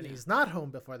 And he's not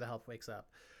home before the help wakes up.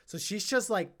 So she's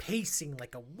just like pacing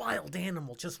like a wild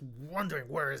animal, just wondering,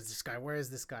 where is this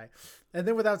guy? And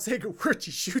then without saying a word,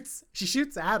 she shoots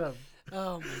at him.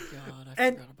 Oh my God, I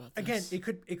forgot about this. Again,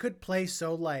 it could play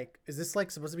so like, is this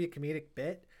like supposed to be a comedic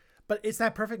bit? But it's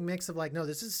that perfect mix of like, no,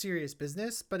 this is serious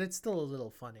business, but it's still a little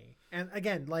funny. And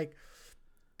again, like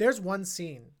there's one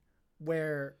scene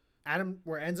where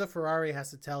Enzo Ferrari has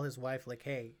to tell his wife like,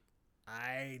 hey,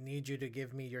 I need you to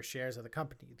give me your shares of the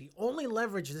company. The only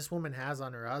leverage this woman has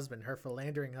on her husband, her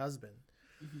philandering husband.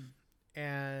 Mm-hmm.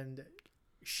 And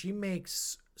she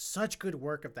makes such good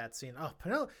work of that scene. Oh,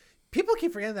 people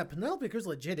keep forgetting that Penelope Cruz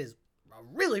legit is a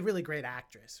really, really great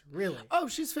actress. Really. Oh,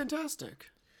 she's fantastic.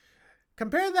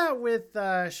 Compare that with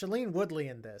Shailene Woodley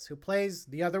in this, who plays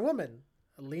the other woman,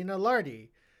 Lena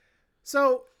Lardy.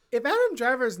 So if Adam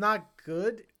Driver is not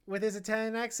good with his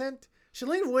Italian accent,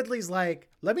 Shailene Woodley's like,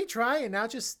 let me try and now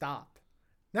just stop.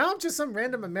 Now I'm just some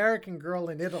random American girl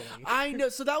in Italy. I know.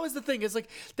 So that was the thing. Is like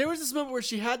there was this moment where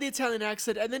she had the Italian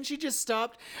accent and then she just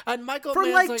stopped. And Michael for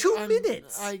Mann's like 2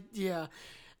 minutes.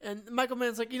 And Michael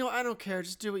Mann's like, I don't care.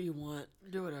 Just do what you want.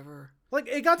 Do whatever. Like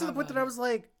it got to the point that I was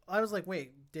like,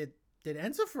 wait, did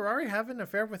Enzo Ferrari have an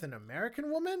affair with an American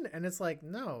woman? And it's like,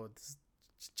 no, it's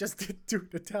just to do an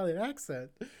Italian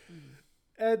accent.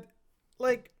 And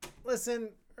like, listen.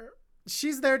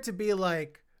 She's there to be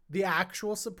like the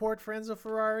actual support for Enzo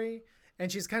Ferrari,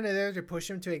 and she's kind of there to push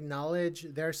him to acknowledge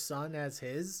their son as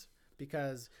his,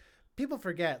 because people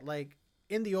forget, like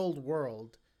in the old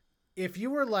world, if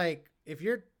your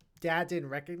dad didn't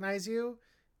recognize you,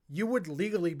 you would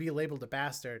legally be labeled a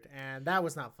bastard, and that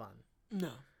was not fun.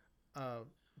 No.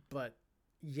 But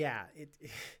yeah,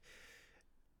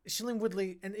 Shailene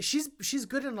Woodley, and she's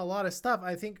good in a lot of stuff.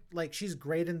 I think like she's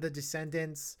great in The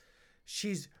Descendants.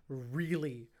 She's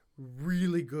really,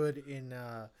 really good in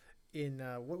that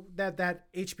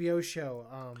HBO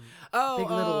show, Big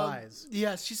Little Lies.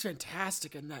 Yes, she's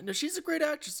fantastic in that. No, she's a great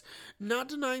actress. Not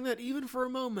denying that even for a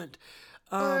moment.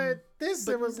 But this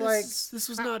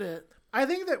was not it. I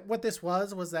think that what this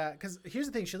was that, because here's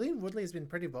the thing, Shailene Woodley has been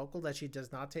pretty vocal that she does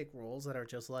not take roles that are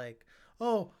just like,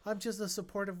 oh, I'm just a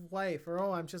supportive wife, or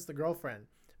oh, I'm just the girlfriend.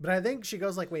 But I think she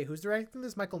goes like, wait, who's directing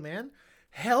this? Michael Mann?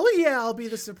 Hell yeah, I'll be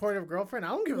the supportive girlfriend. I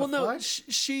don't give a fuck. Well, no,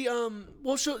 she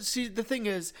the thing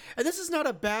is, and this is not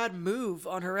a bad move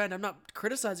on her end. I'm not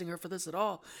criticizing her for this at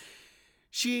all.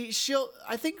 I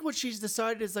think what she's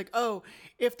decided is like, oh,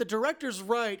 if the director's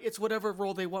right, it's whatever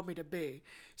role they want me to be.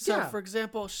 So, Yeah. for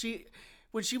example,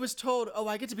 when she was told, oh,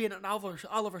 I get to be in an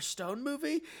Oliver Stone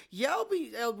movie, yeah, I'll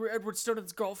be Edward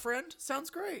Snowden's girlfriend. Sounds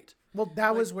great. Well,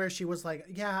 that was where she was like,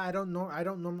 yeah, I don't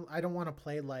want to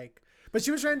play like, but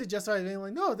she was trying to justify being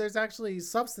like, no, there's actually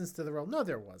substance to the role. No,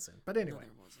 there wasn't. But anyway. No,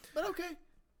 there wasn't. But okay.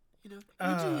 You do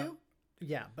you.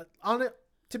 Yeah, but on it,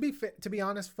 to be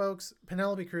honest, folks,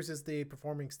 Penelope Cruz is the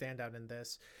performing standout in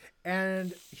this.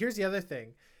 And here's the other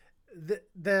thing.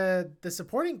 The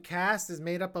supporting cast is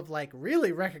made up of like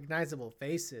really recognizable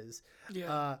faces.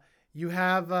 Yeah. You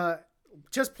have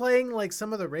just playing like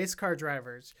some of the race car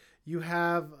drivers. You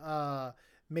have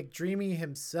McDreamy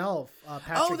himself,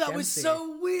 Patrick Dempsey. Was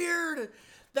so weird.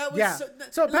 That was yeah.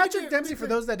 So Patrick Dempsey, for me-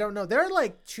 those that don't know, there are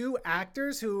like two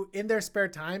actors who, in their spare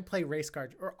time, play race car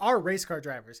or are race car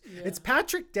drivers. Yeah. It's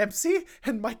Patrick Dempsey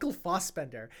and Michael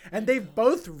Fassbender, and they've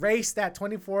both raced at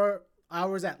 24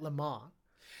 hours at Le Mans.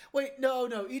 Wait, no.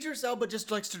 Idris Elba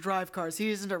just likes to drive cars. He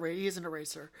isn't a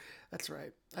racer. That's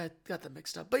right. I got them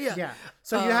mixed up. But yeah. Yeah.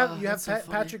 So you have so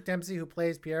Patrick Dempsey, who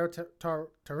plays Piero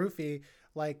Taruffi,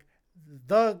 like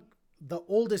the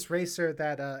oldest racer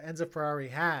that Enzo Ferrari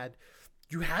had.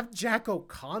 You have Jack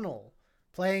O'Connell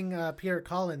playing Pierre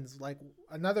Collins, like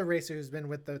another racer who's been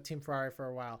with the Team Ferrari for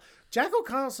a while. Jack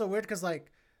O'Connell's so weird because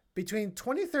like between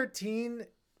 2013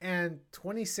 and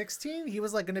 2016, he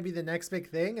was like going to be the next big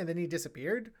thing, and then he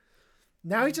disappeared.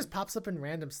 Now he just pops up in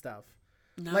random stuff.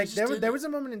 No, like there was a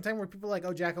moment in time where people were like,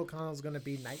 oh, Jack O'Connell's going to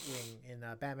be Nightwing in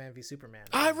Batman v Superman.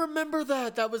 I remember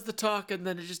that. That was the talk, and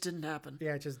then it just didn't happen.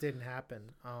 Yeah, it just didn't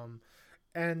happen.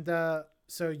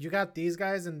 So you got these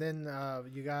guys, and then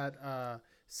you got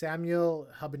Samuel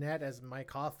Hubinette as Mike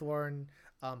Hawthorne.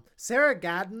 Sarah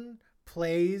Gadon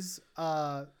plays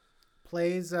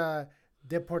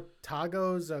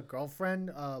Deportago's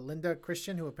girlfriend, Linda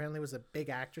Christian, who apparently was a big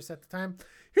actress at the time.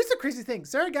 Here's the crazy thing.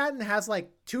 Sarah Gadon has like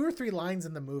 2 or 3 lines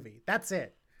in the movie. That's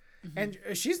it. Mm-hmm. And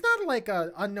she's not like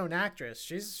an unknown actress.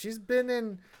 She's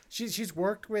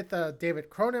worked with David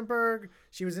Cronenberg.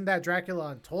 She was in that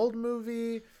Dracula Untold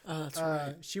movie. Oh, that's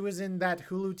right. She was in that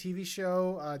Hulu TV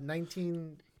show,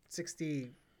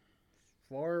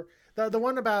 1964. The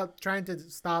one about trying to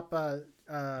stop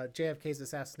JFK's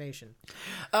assassination.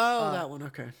 Oh, that one.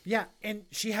 Okay. Yeah, and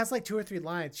she has like 2 or 3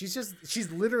 lines. She's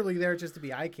literally there just to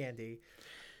be eye candy.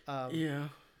 Yeah.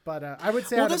 But I would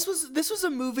say, well, this was a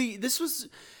movie.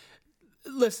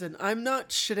 Listen, I'm not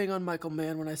shitting on Michael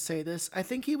Mann when I say this. I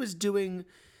think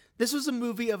this was a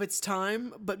movie of its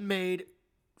time, but made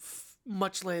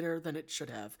much later than it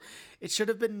should have. It should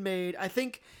have been made. I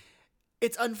think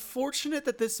it's unfortunate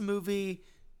that this movie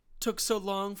took so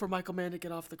long for Michael Mann to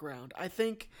get off the ground. I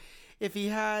think if he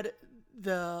had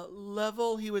the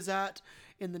level he was at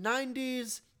in the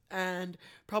 90s and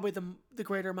probably the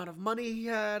greater amount of money he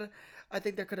had, I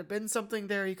think there could have been something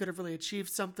there. He could have really achieved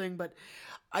something, but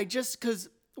because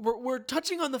we're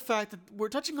touching on the fact that we're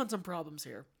touching on some problems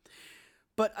here,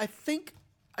 but I think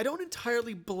I don't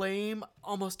entirely blame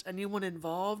almost anyone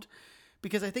involved,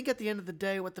 because I think at the end of the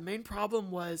day, what the main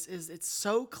problem is it's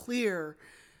so clear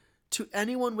to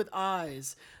anyone with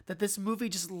eyes that this movie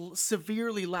just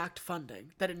severely lacked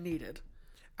funding that it needed.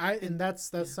 And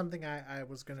that's something I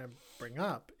was gonna bring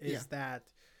up is that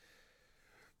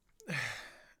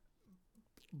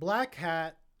Black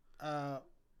Hat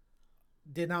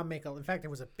did not make in fact, it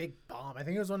was a big bomb. I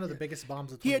think it was one of the biggest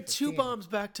bombs of 2015. He had 2 bombs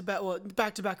back to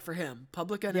back for him: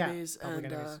 Public Enemies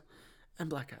and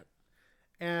Black Hat.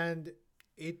 And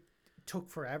it took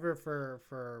forever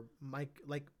for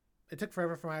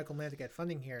Michael Mann to get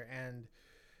funding here. And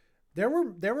there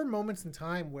were moments in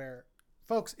time where,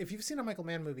 folks, if you've seen a Michael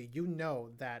Mann movie, you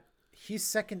know that he's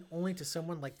second only to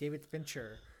someone like David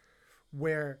Fincher,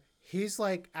 where He's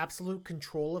like absolute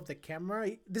control of the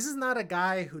camera. This is not a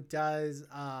guy who does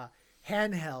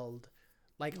handheld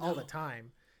like all the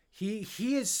time.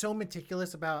 He is so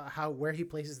meticulous about where he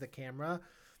places the camera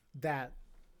that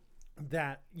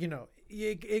you know,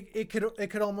 it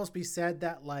could almost be said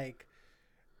that like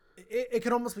it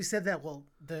could almost be said that, well,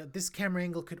 this camera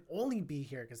angle could only be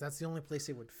here because that's the only place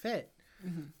it would fit.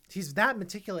 He's that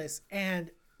meticulous.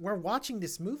 And we're watching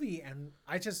this movie, and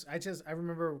I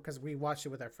remember, because we watched it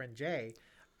with our friend Jay,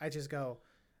 I just go,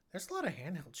 there's a lot of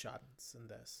handheld shots in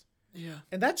this. Yeah.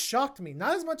 And that shocked me.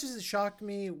 Not as much as it shocked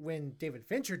me when David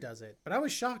Fincher does it, but I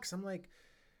was shocked because I'm like,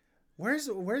 where's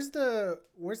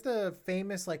the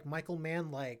famous like Michael Mann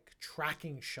like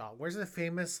tracking shot? Where's the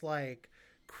famous like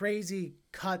crazy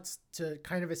cuts to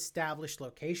kind of established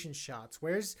location shots?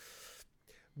 Where's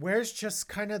just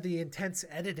kind of the intense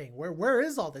editing? Where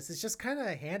is all this? It's just kind of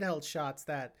handheld shots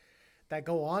that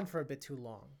go on for a bit too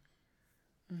long.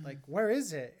 Like, where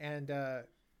is it? And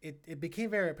it became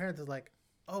very apparent that, like,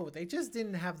 oh, they just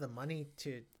didn't have the money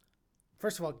to,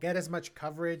 first of all, get as much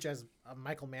coverage as a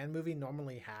Michael Mann movie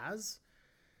normally has.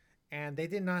 And they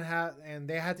did not have, and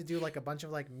they had to do like a bunch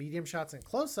of like medium shots and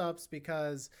close-ups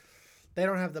because they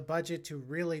don't have the budget to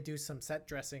really do some set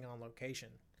dressing on location.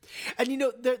 And you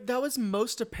know, that was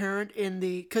most apparent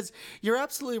because you're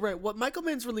absolutely right. What Michael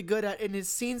Mann's really good at in his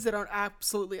scenes that aren't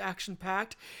absolutely action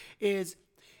packed is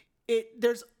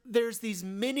there's these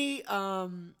mini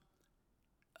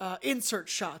insert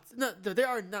shots. No, there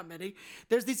are not many.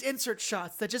 There's these insert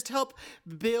shots that just help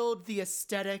build the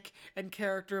aesthetic and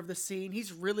character of the scene.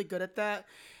 He's really good at that.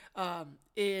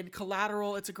 In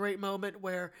Collateral, it's a great moment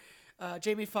where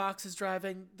Jamie Foxx is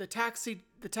driving the taxi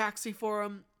for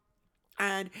him.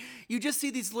 And you just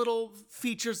see these little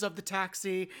features of the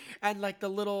taxi and like the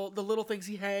little things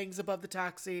he hangs above the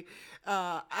taxi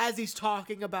as he's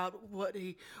talking about what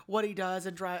he does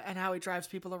and how he drives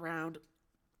people around.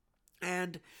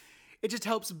 And it just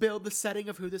helps build the setting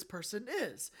of who this person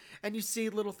is. And you see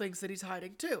little things that he's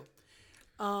hiding too.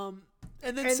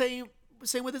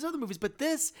 Same with his other movies. But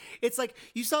this, it's like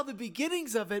you saw the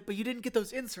beginnings of it, but you didn't get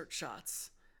those insert shots.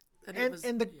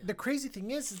 The crazy thing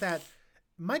is that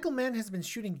Michael Mann has been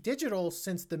shooting digital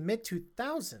since the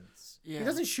mid-2000s. Yeah. He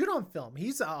doesn't shoot on film.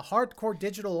 He's a hardcore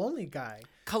digital only guy.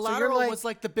 Collateral was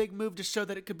like the big move to show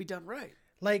that it could be done right.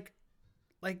 Like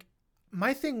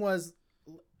my thing was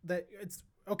that it's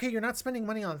okay, you're not spending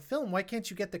money on film. Why can't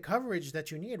you get the coverage that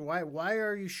you need? Why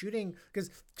are you shooting? Because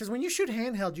when you shoot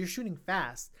handheld, you're shooting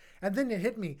fast. And then it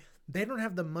hit me. They don't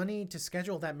have the money to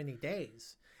schedule that many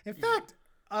days. In fact,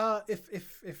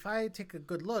 if I take a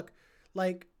good look,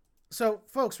 like, so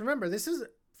folks, remember,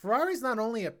 Ferrari's not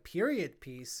only a period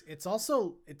piece, it's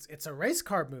also it's a race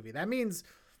car movie. That means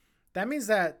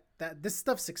that this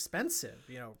stuff's expensive,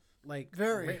 you know, like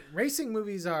racing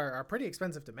movies are pretty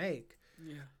expensive to make.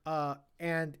 Yeah.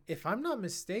 And if I'm not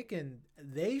mistaken,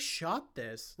 they shot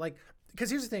this like, because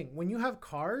here's the thing, when you have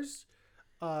cars,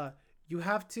 you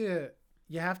have to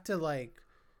like,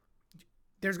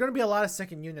 there's going to be a lot of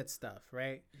second unit stuff,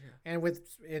 right? Yeah.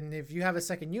 And if you have a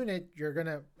second unit, you're going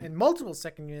to, and multiple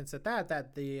second units at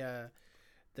that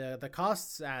the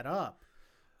costs add up.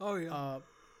 Oh yeah.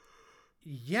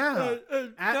 Yeah.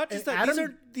 Not just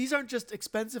that. These aren't just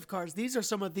expensive cars. These are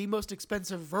some of the most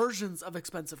expensive versions of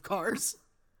expensive cars.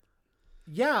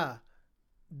 Yeah.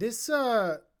 This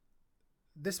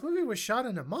movie was shot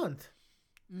in a month.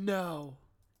 No.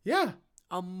 Yeah.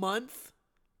 A month?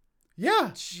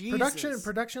 Yeah. Jesus.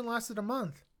 Production lasted a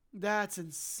month. That's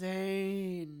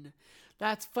insane.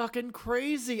 That's fucking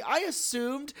crazy. I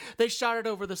assumed they shot it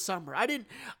over the summer. I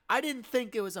didn't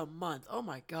think it was a month. Oh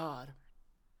my God.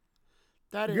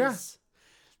 That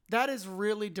is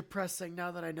really depressing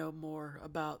now that I know more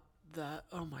about that.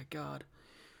 Oh my God.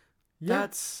 Yeah.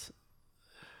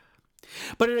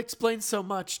 But it explains so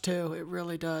much too. It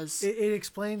really does. It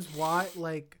explains why,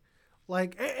 like,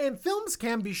 and films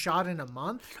can be shot in a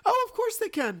month. Oh, of course they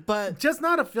can, but just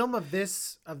not a film of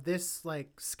this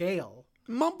like scale.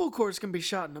 Mumblecores can be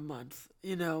shot in a month.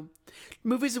 You know,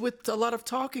 movies with a lot of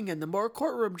talking in them, or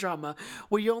courtroom drama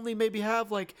where you only maybe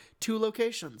have like 2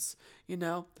 locations. You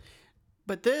know,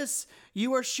 but this,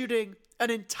 you are shooting an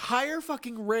entire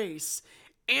fucking race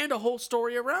and a whole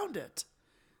story around it.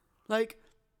 Like,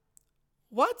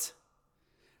 what?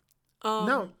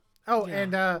 No. Oh,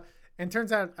 yeah. And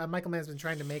turns out Michael Mann's been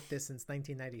trying to make this since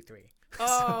 1993.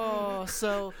 Oh,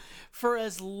 so for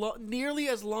nearly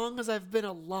as long as I've been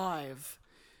alive,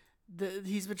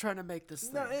 he's been trying to make this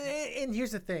thing. No, and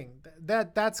here's the thing.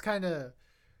 That's kind of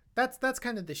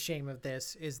the shame of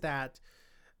this, is that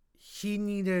he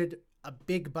needed a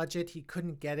big budget. He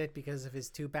couldn't get it because of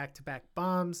his 2 back-to-back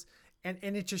bombs. and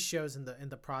it just shows in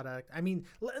the product. I mean,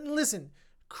 listen,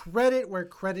 credit where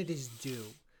credit is due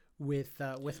with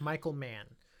Michael Mann,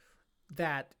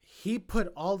 that he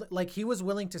put he was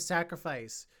willing to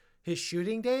sacrifice his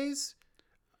shooting days.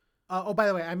 Oh, by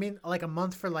the way, I mean like a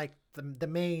month for like the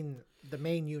main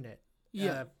unit.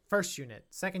 Yeah. First unit.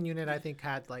 Second unit, I think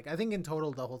I think in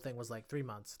total the whole thing was like 3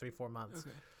 months, 4 months.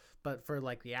 Okay. But for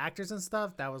like the actors and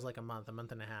stuff, that was like a month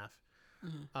and a half.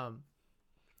 Mm-hmm.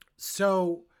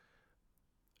 So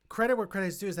credit where credit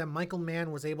is due is that Michael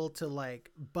Mann was able to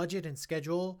like budget and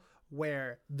schedule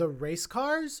where the race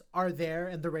cars are there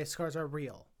and the race cars are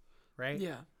real, right?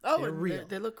 Yeah. Oh, they're real.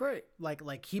 They look great.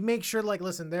 Like he makes sure like,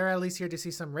 listen, they're at least here to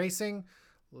see some racing.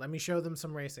 Let me show them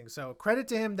some racing. So credit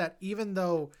to him that even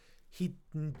though he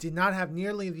did not have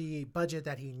nearly the budget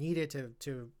that he needed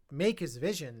to make his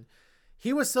vision,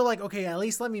 he was still like, okay, at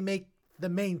least let me make the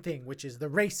main thing, which is the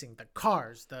racing, the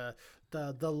cars, the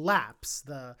laps,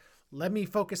 let me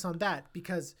focus on that.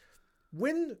 Because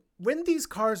when these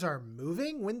cars are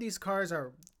moving, when these cars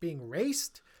are being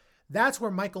raced, that's where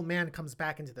Michael Mann comes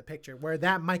back into the picture, where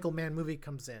that Michael Mann movie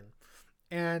comes in.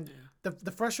 And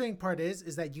the frustrating part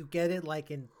is that you get it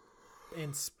like in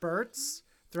spurts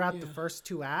throughout the first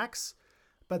 2 acts.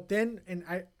 But then, and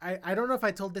I don't know if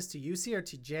I told this to UC or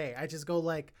to Jay, I just go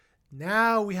like,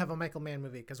 now we have a Michael Mann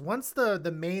movie. Because once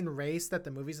the main race that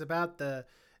the movie's about, the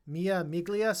Mia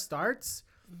Miglia, starts,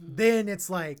 then it's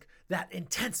like that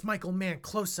intense Michael Mann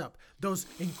close-up, those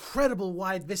incredible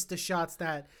wide vista shots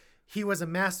that he was a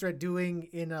master at doing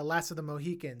in Last of the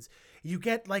Mohicans. You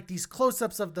get like these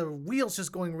close-ups of the wheels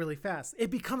just going really fast. It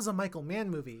becomes a Michael Mann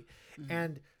movie.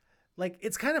 And like,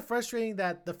 it's kind of frustrating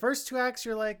that the first 2 acts,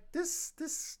 you're like, this,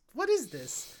 what is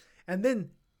this? And then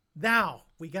now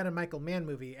we got a Michael Mann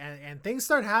movie and things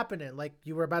start happening, like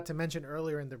you were about to mention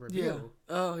earlier in the review.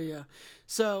 Yeah. Oh, yeah.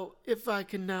 So if I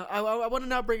can now, I want to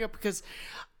now bring up, because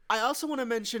I also want to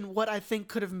mention what I think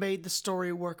could have made the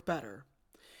story work better.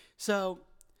 So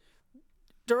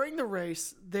during the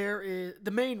race, the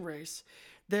main race,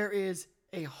 there is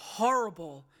a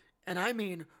horrible, and I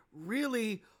mean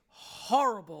really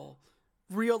horrible,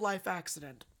 real life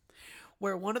accident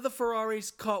where one of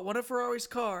Ferrari's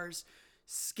cars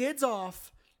skids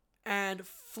off and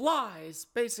flies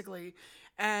basically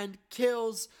and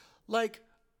kills like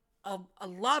a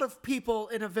lot of people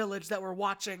in a village that were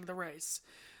watching the race.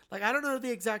 Like, I don't know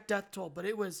the exact death toll, but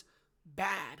it was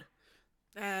bad.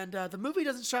 And the movie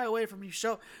doesn't shy away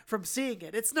from seeing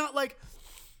it. It's not like,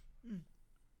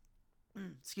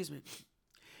 excuse me.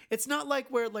 It's not like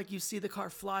where like you see the car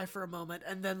fly for a moment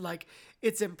and then like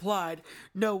it's implied.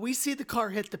 No, we see the car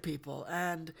hit the people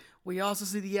and we also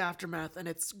see the aftermath, and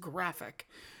it's graphic.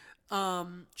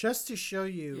 Just to show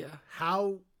you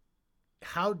how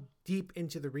deep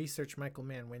into the research Michael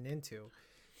Mann went into,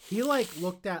 he like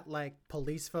looked at like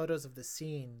police photos of the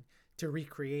scene to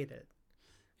recreate it.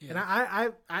 Yeah. And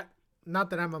I not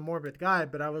that I'm a morbid guy,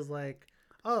 but I was like,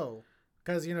 oh,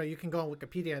 because, you know, you can go on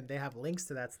Wikipedia and they have links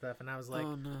to that stuff. And I was like,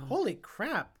 holy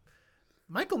crap.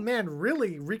 Michael Mann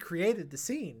really recreated the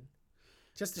scene,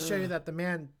 just to show you that the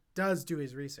man does do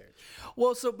his research.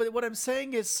 Well, but what I'm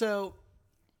saying is,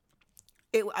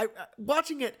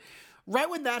 watching it right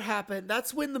when that happened,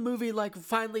 that's when the movie like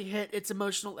finally hit its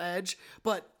emotional edge,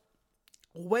 but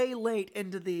way late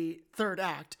into the 3rd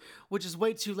act, which is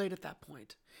way too late at that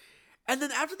point. And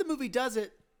then after the movie does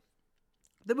it,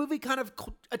 the movie kind of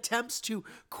attempts to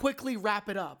quickly wrap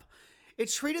it up.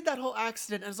 It treated that whole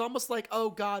accident as almost like,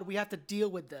 oh God, we have to deal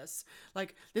with this.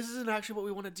 Like, this isn't actually what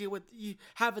we want to deal with,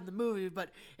 have in the movie, but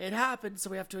it happened,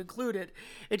 so we have to include it.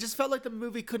 It just felt like the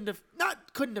movie couldn't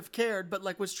have cared, but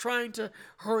like was trying to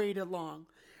hurry it along,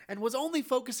 and was only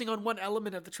focusing on one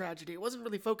element of the tragedy. It wasn't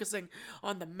really focusing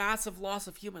on the massive loss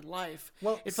of human life.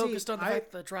 Well, it focused on the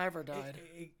fact the driver died.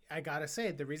 I gotta say,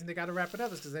 the reason they gotta wrap it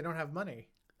up is because they don't have money.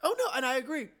 Oh, no, and I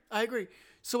agree.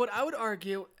 So what I would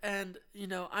argue, and, you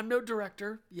know, I'm no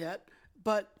director yet,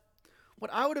 but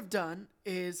what I would have done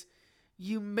is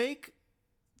you make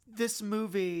this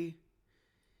movie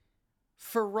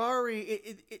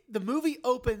Ferrari. The movie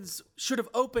should have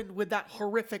opened with that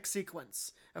horrific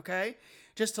sequence, okay?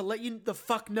 Just to let you the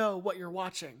fuck know what you're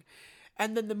watching.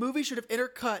 And then the movie should have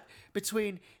intercut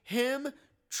between him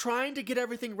trying to get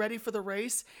everything ready for the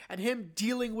race and him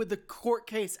dealing with the court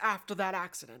case after that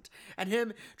accident, and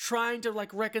him trying to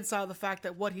like reconcile the fact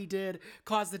that what he did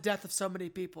caused the death of so many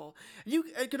people. You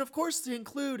can of course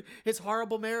include his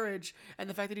horrible marriage and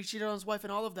the fact that he cheated on his wife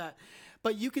and all of that,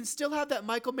 but you can still have that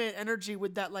Michael Mann energy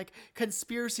with that like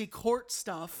conspiracy court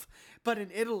stuff, but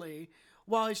in Italy,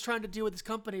 while he's trying to deal with his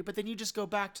company. But then you just go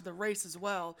back to the race as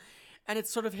well. and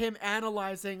it's sort of him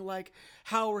analyzing like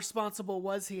how responsible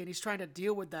was he, and he's trying to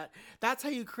deal with that. That's how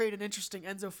you create an interesting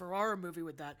Enzo Ferrara movie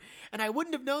with that. And I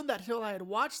wouldn't have known that until I had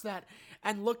watched that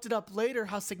and looked it up later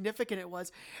how significant it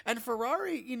was. And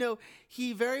Ferrari, you know,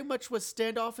 he very much was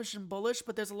standoffish and bullish,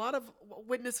 but there's a lot of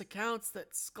witness accounts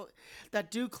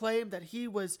that do claim that he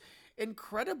was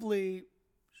incredibly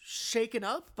shaken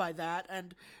up by that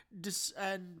and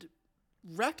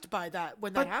wrecked by that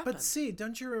when that happened. But see,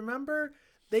 don't you remember?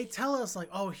 They tell us like,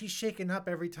 oh, he's shaken up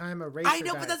every time a racer I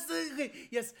know, dies. but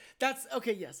that's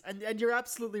yes, and you're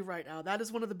absolutely right, Al. That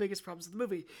is one of the biggest problems of the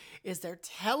movie, is they're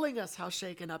telling us how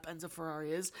shaken up Enzo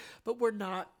Ferrari is, but we're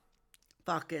not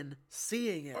fucking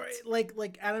seeing it. Or,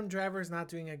 like Adam Driver's not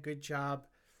doing a good job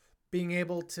being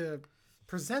able to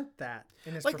present that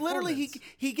in his performance. Literally,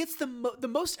 he gets the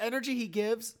most energy he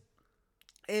gives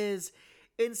is,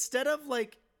 instead of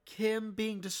like him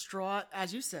being distraught,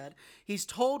 as you said, he's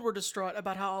told we're distraught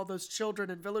about how all those children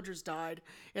and villagers died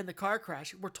in the car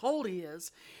crash. We're told he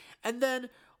is. And then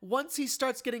once he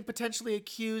starts getting potentially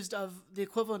accused of the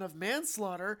equivalent of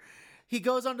manslaughter, he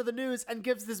goes onto the news and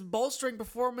gives this bolstering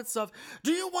performance of,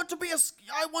 you want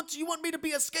me to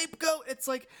be a scapegoat? It's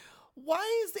like,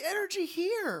 why is the energy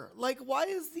here? Like, why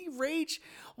is the rage?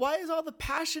 Why is all the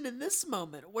passion in this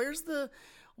moment? Where's the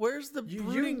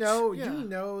brooding? You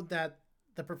know that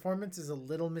the performance is a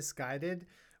little misguided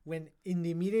when in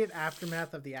the immediate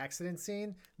aftermath of the accident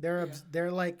scene, they're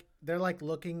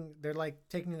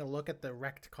taking a look at the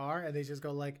wrecked car, and they just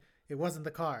go like, it wasn't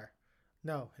the car.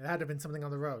 No, it had to have been something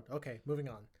on the road. Okay, moving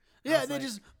on. Yeah, they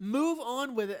just move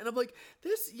on with it. And I'm like,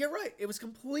 you're right. It was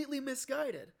completely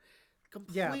misguided.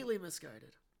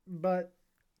 Misguided. But,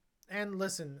 and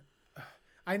listen,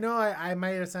 I know I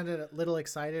might have sounded a little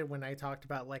excited when I talked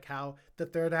about like how the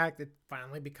third act, it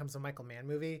finally becomes a Michael Mann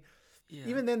movie. Yeah.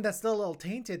 Even then, that's still a little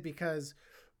tainted because,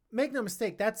 make no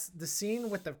mistake, that's the scene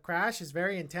with the crash is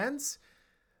very intense.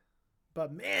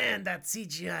 But man, that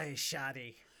CGI is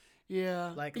shoddy.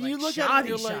 Yeah, like you look shoddy, at it,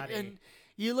 you're shoddy. like, and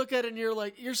you look at it, and you're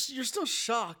like, you're still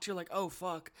shocked. You're like, oh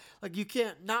fuck, like you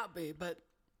can't not be. But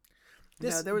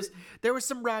there was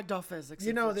some ragdoll physics.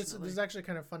 You know, this is actually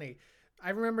kind of funny. I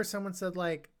remember someone said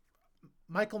like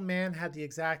Michael Mann had the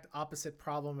exact opposite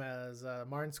problem as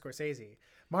Martin Scorsese.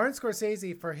 Martin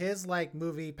Scorsese, for his like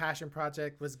movie Passion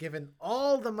Project, was given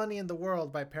all the money in the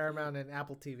world by Paramount and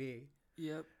Apple TV.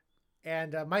 Yep.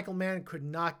 And Michael Mann could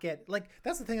not get, like,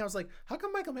 that's the thing. I was like, how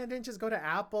come Michael Mann didn't just go to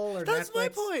Apple or That's Netflix? my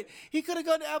point. He could have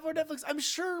gone to Apple or Netflix. I'm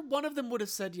sure one of them would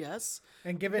have said yes.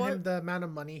 And given him the amount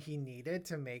of money he needed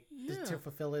to make, to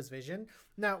fulfill his vision.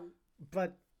 Now,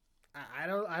 but I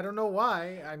don't know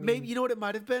why. I mean, maybe, you know what it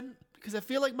might have been? Because I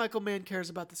feel like Michael Mann cares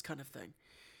about this kind of thing.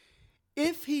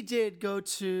 If he did go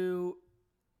to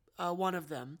one of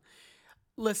them,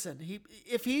 listen,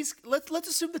 let's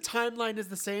assume the timeline is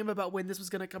the same about when this was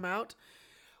going to come out.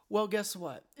 Well, guess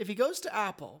what? If he goes to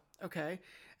Apple, okay,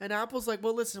 and Apple's like,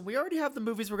 well, listen, we already have the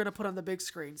movies we're going to put on the big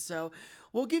screen, so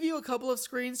we'll give you a couple of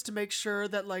screens to make sure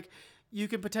that like you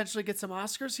can potentially get some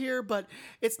Oscars here, but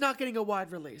it's not getting a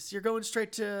wide release. You're going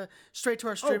straight to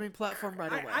our streaming platform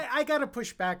right away. I got to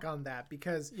push back on that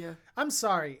because I'm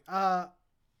sorry.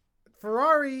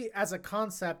 Ferrari as a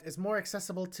concept is more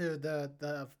accessible to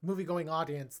the movie-going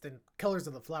audience than Killers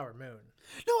of the Flower Moon.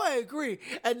 No, I agree,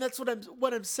 and that's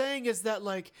what I'm saying is that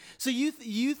like, so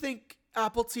you think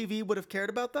Apple TV would have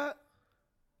cared about that?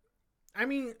 I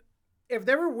mean, if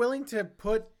they were willing to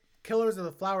put Killers of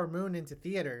the Flower Moon into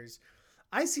theaters,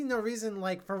 I see no reason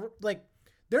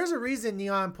there's a reason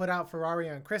Neon put out Ferrari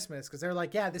on Christmas because they're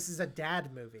like, yeah, this is a dad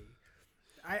movie.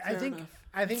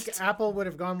 I think Apple would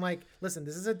have gone like, listen,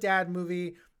 this is a dad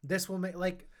movie. This will make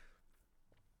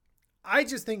I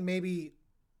just think maybe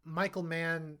Michael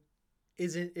Mann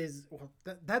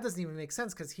that doesn't even make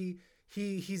sense because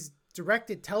he's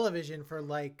directed television for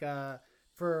like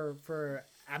for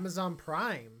Amazon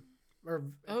Prime or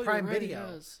Prime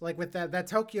Video, like with that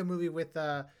Tokyo movie with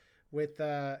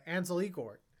Ansel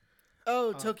Elgort.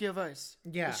 Oh, Tokyo Vice.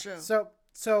 Yeah.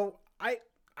 So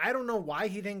I don't know why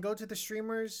he didn't go to the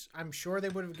streamers. I'm sure they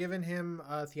would have given him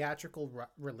a theatrical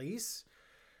release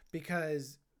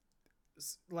because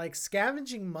like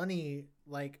scavenging money,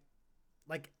 like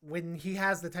when he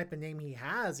has the type of name he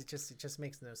has, it just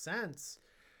makes no sense.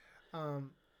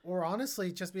 Or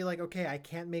honestly, just be like, okay, I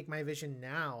can't make my vision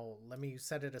now. Let me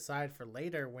set it aside for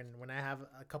later when I have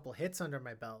a couple hits under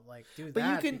my belt. Like, do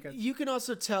that. But you can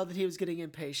also tell that he was getting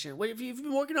impatient. Well, if you've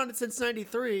been working on it since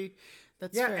 '93,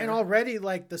 that's fair. And already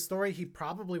like the story he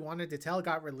probably wanted to tell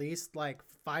got released like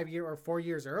 4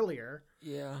 years earlier.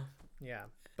 Yeah.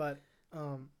 But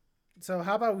So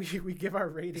how about we give our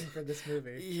rating for this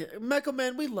movie? Yeah, Michael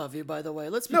Mann, we love you, by the way.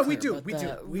 Let's be No, clear we do. about We do.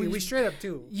 that. We straight up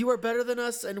do. You are better than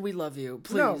us, and we love you.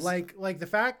 Please. No, like the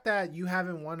fact that you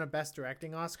haven't won a Best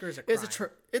Directing Oscar is a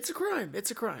crime. It's a crime. It's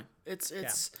a crime.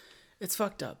 It's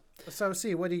fucked up. So,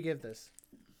 see, what do you give this?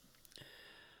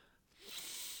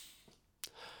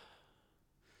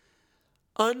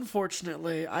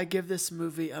 Unfortunately, I give this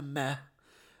movie a meh.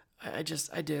 I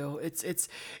do. It's.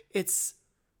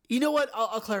 You know what?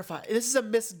 I'll clarify. This is a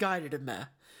misguided meh.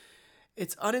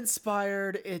 It's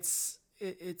uninspired. It's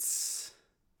a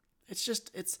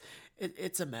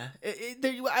meh.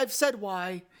 I've said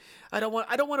why. I don't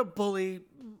want to bully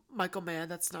Michael Mann.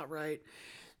 That's not right.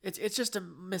 It's just a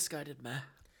misguided meh.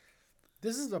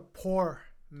 This is a poor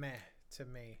meh to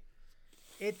me.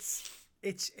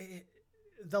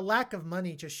 The lack of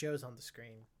money just shows on the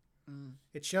screen.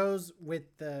 It shows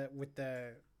with the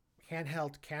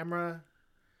handheld camera.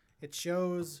 It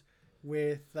shows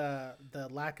with the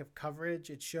lack of coverage.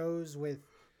 It shows with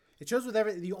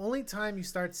everything. The only time you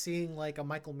start seeing like a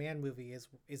Michael Mann movie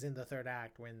is in the third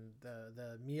act when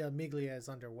the Mia Miglia is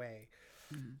underway.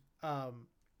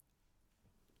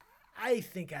 I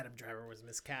think Adam Driver was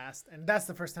miscast, and that's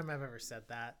the first time I've ever said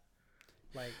that.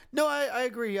 Like, no, I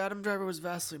agree. Adam Driver was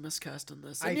vastly miscast in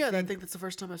this, and I think that's the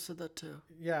first time I've said that too.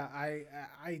 Yeah, I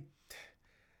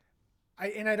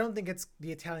don't think it's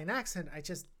the Italian accent. I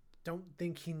just don't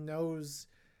think he knows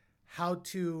how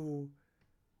to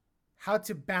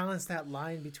balance that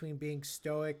line between being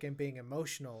stoic and being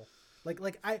emotional.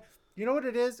 You know what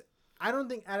it is? I don't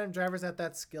think Adam Driver's at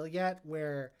that skill yet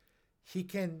where he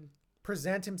can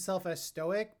present himself as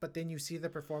stoic, but then you see the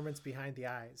performance behind the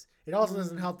eyes. It also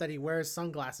doesn't help that he wears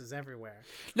sunglasses everywhere.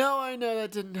 No, I know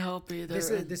that didn't help either.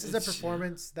 This is a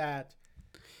performance that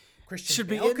Christian should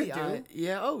Bale be in could the do. eye.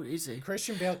 Yeah, oh, easy.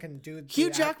 Christian Bale can do.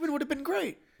 Hugh Jackman would have been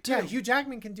great too. Yeah, Hugh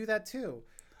Jackman can do that too.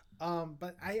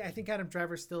 But I think Adam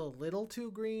Driver's still a little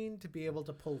too green to be able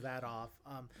to pull that off.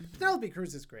 Penelope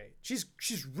Cruz is great. She's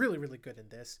really, really good in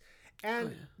this.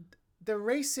 And the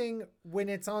racing, when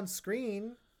it's on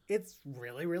screen, it's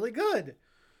really, really good.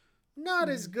 Not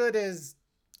as good as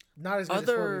Ford v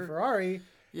Ferrari.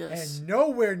 Yes. And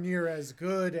nowhere near as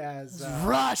good as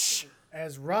Rush. By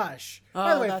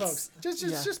the way, folks,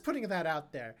 just putting that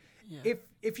out there. Yeah.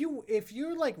 If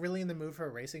you're like really in the mood for a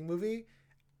racing movie,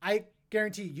 I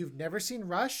guarantee you've never seen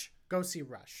Rush. Go see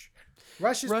Rush.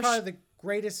 Rush is probably the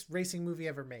greatest racing movie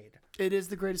ever made. It is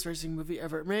the greatest racing movie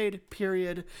ever made.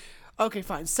 Period. Okay,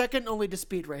 fine. Second only to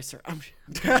Speed Racer.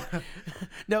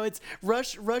 No, it's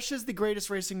Rush. Rush is the greatest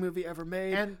racing movie ever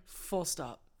made. And full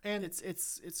stop. And it's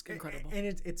incredible.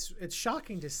 And it's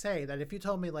shocking to say that if you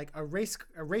told me like a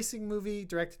racing movie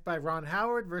directed by Ron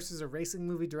Howard versus a racing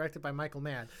movie directed by Michael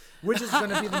Mann, which is going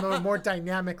to be the more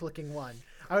dynamic looking one,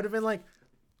 I would have been like,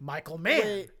 Michael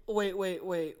Mann.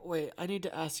 Wait. I need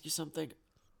to ask you something.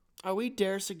 Are we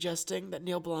suggesting that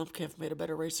Neil Blomkamp made a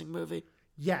better racing movie?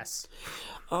 Yes.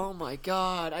 Oh my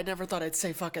God! I never thought I'd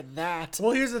say fucking that.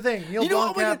 Well, here's the thing, Neil Blomkamp.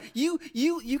 Oh my God. You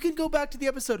can go back to the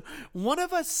episode. One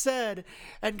of us said,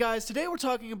 and guys, today we're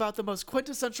talking about the most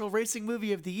quintessential racing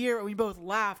movie of the year, and we both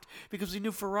laughed because we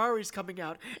knew Ferrari's coming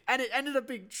out, and it ended up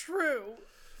being true.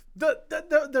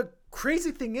 The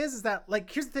crazy thing is that,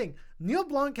 like, here's the thing: Neil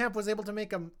Blomkamp was able to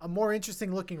make a more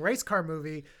interesting looking race car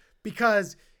movie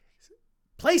because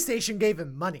PlayStation gave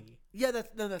him money. Yeah,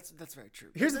 that's very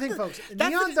true. Here's the thing, folks.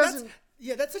 That's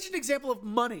such an example of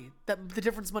money, that the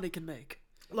difference money can make.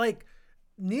 Like,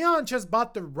 Neon just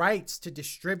bought the rights to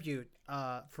distribute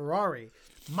Ferrari.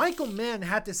 Michael Mann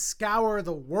had to scour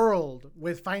the world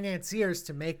with financiers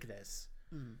to make this,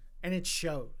 and it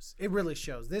shows. It really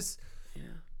shows. This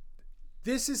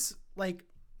is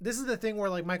the thing where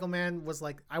like Michael Mann was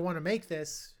like, I want to make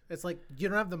this. It's like, you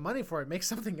don't have the money for it. Make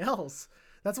something else.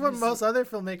 That's what most other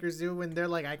filmmakers do when they're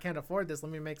like, I can't afford this.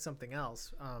 Let me make something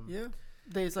else.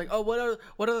 It's like, oh,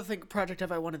 what other project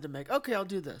have I wanted to make? Okay, I'll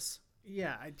do this.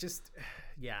 Yeah,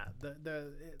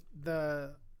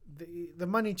 the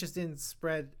money just didn't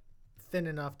spread thin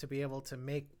enough to be able to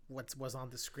make what was on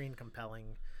the screen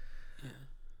compelling. Yeah.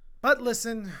 But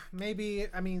listen,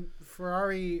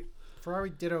 Ferrari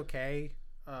did okay.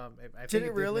 Did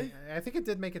it really? I think it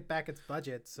did make it back its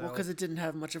budget. So because it didn't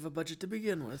have much of a budget to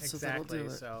begin with. Exactly.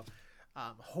 So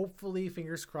hopefully,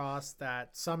 fingers crossed that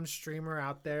some streamer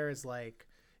out there is like,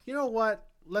 you know what?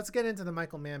 Let's get into the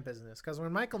Michael Mann business, because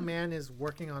when Michael Mann is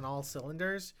working on all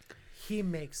cylinders, he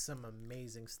makes some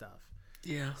amazing stuff.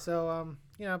 Yeah. So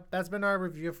that's been our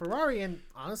review of Ferrari, and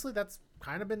honestly, that's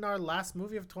kind of been our last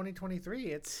movie of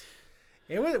 2023.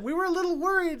 We were a little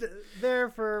worried there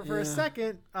for a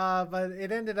second, but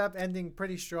it ended up ending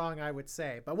pretty strong, I would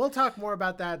say. But we'll talk more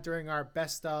about that during our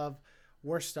best of,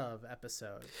 worst of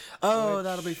episode. Oh,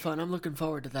 that'll be fun. I'm looking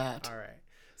forward to that. All right.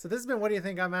 So this has been What Do You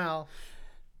Think? I'm Al.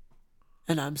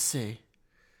 And I'm C.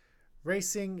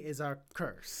 Racing is our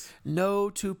curse.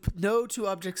 No two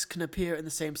objects can appear in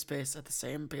the same space at the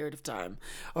same period of time,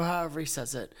 or however he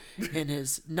says it, in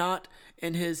his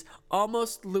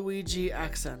almost Luigi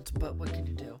accent. But what can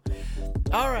you do?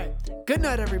 All right. Good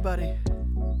night, everybody.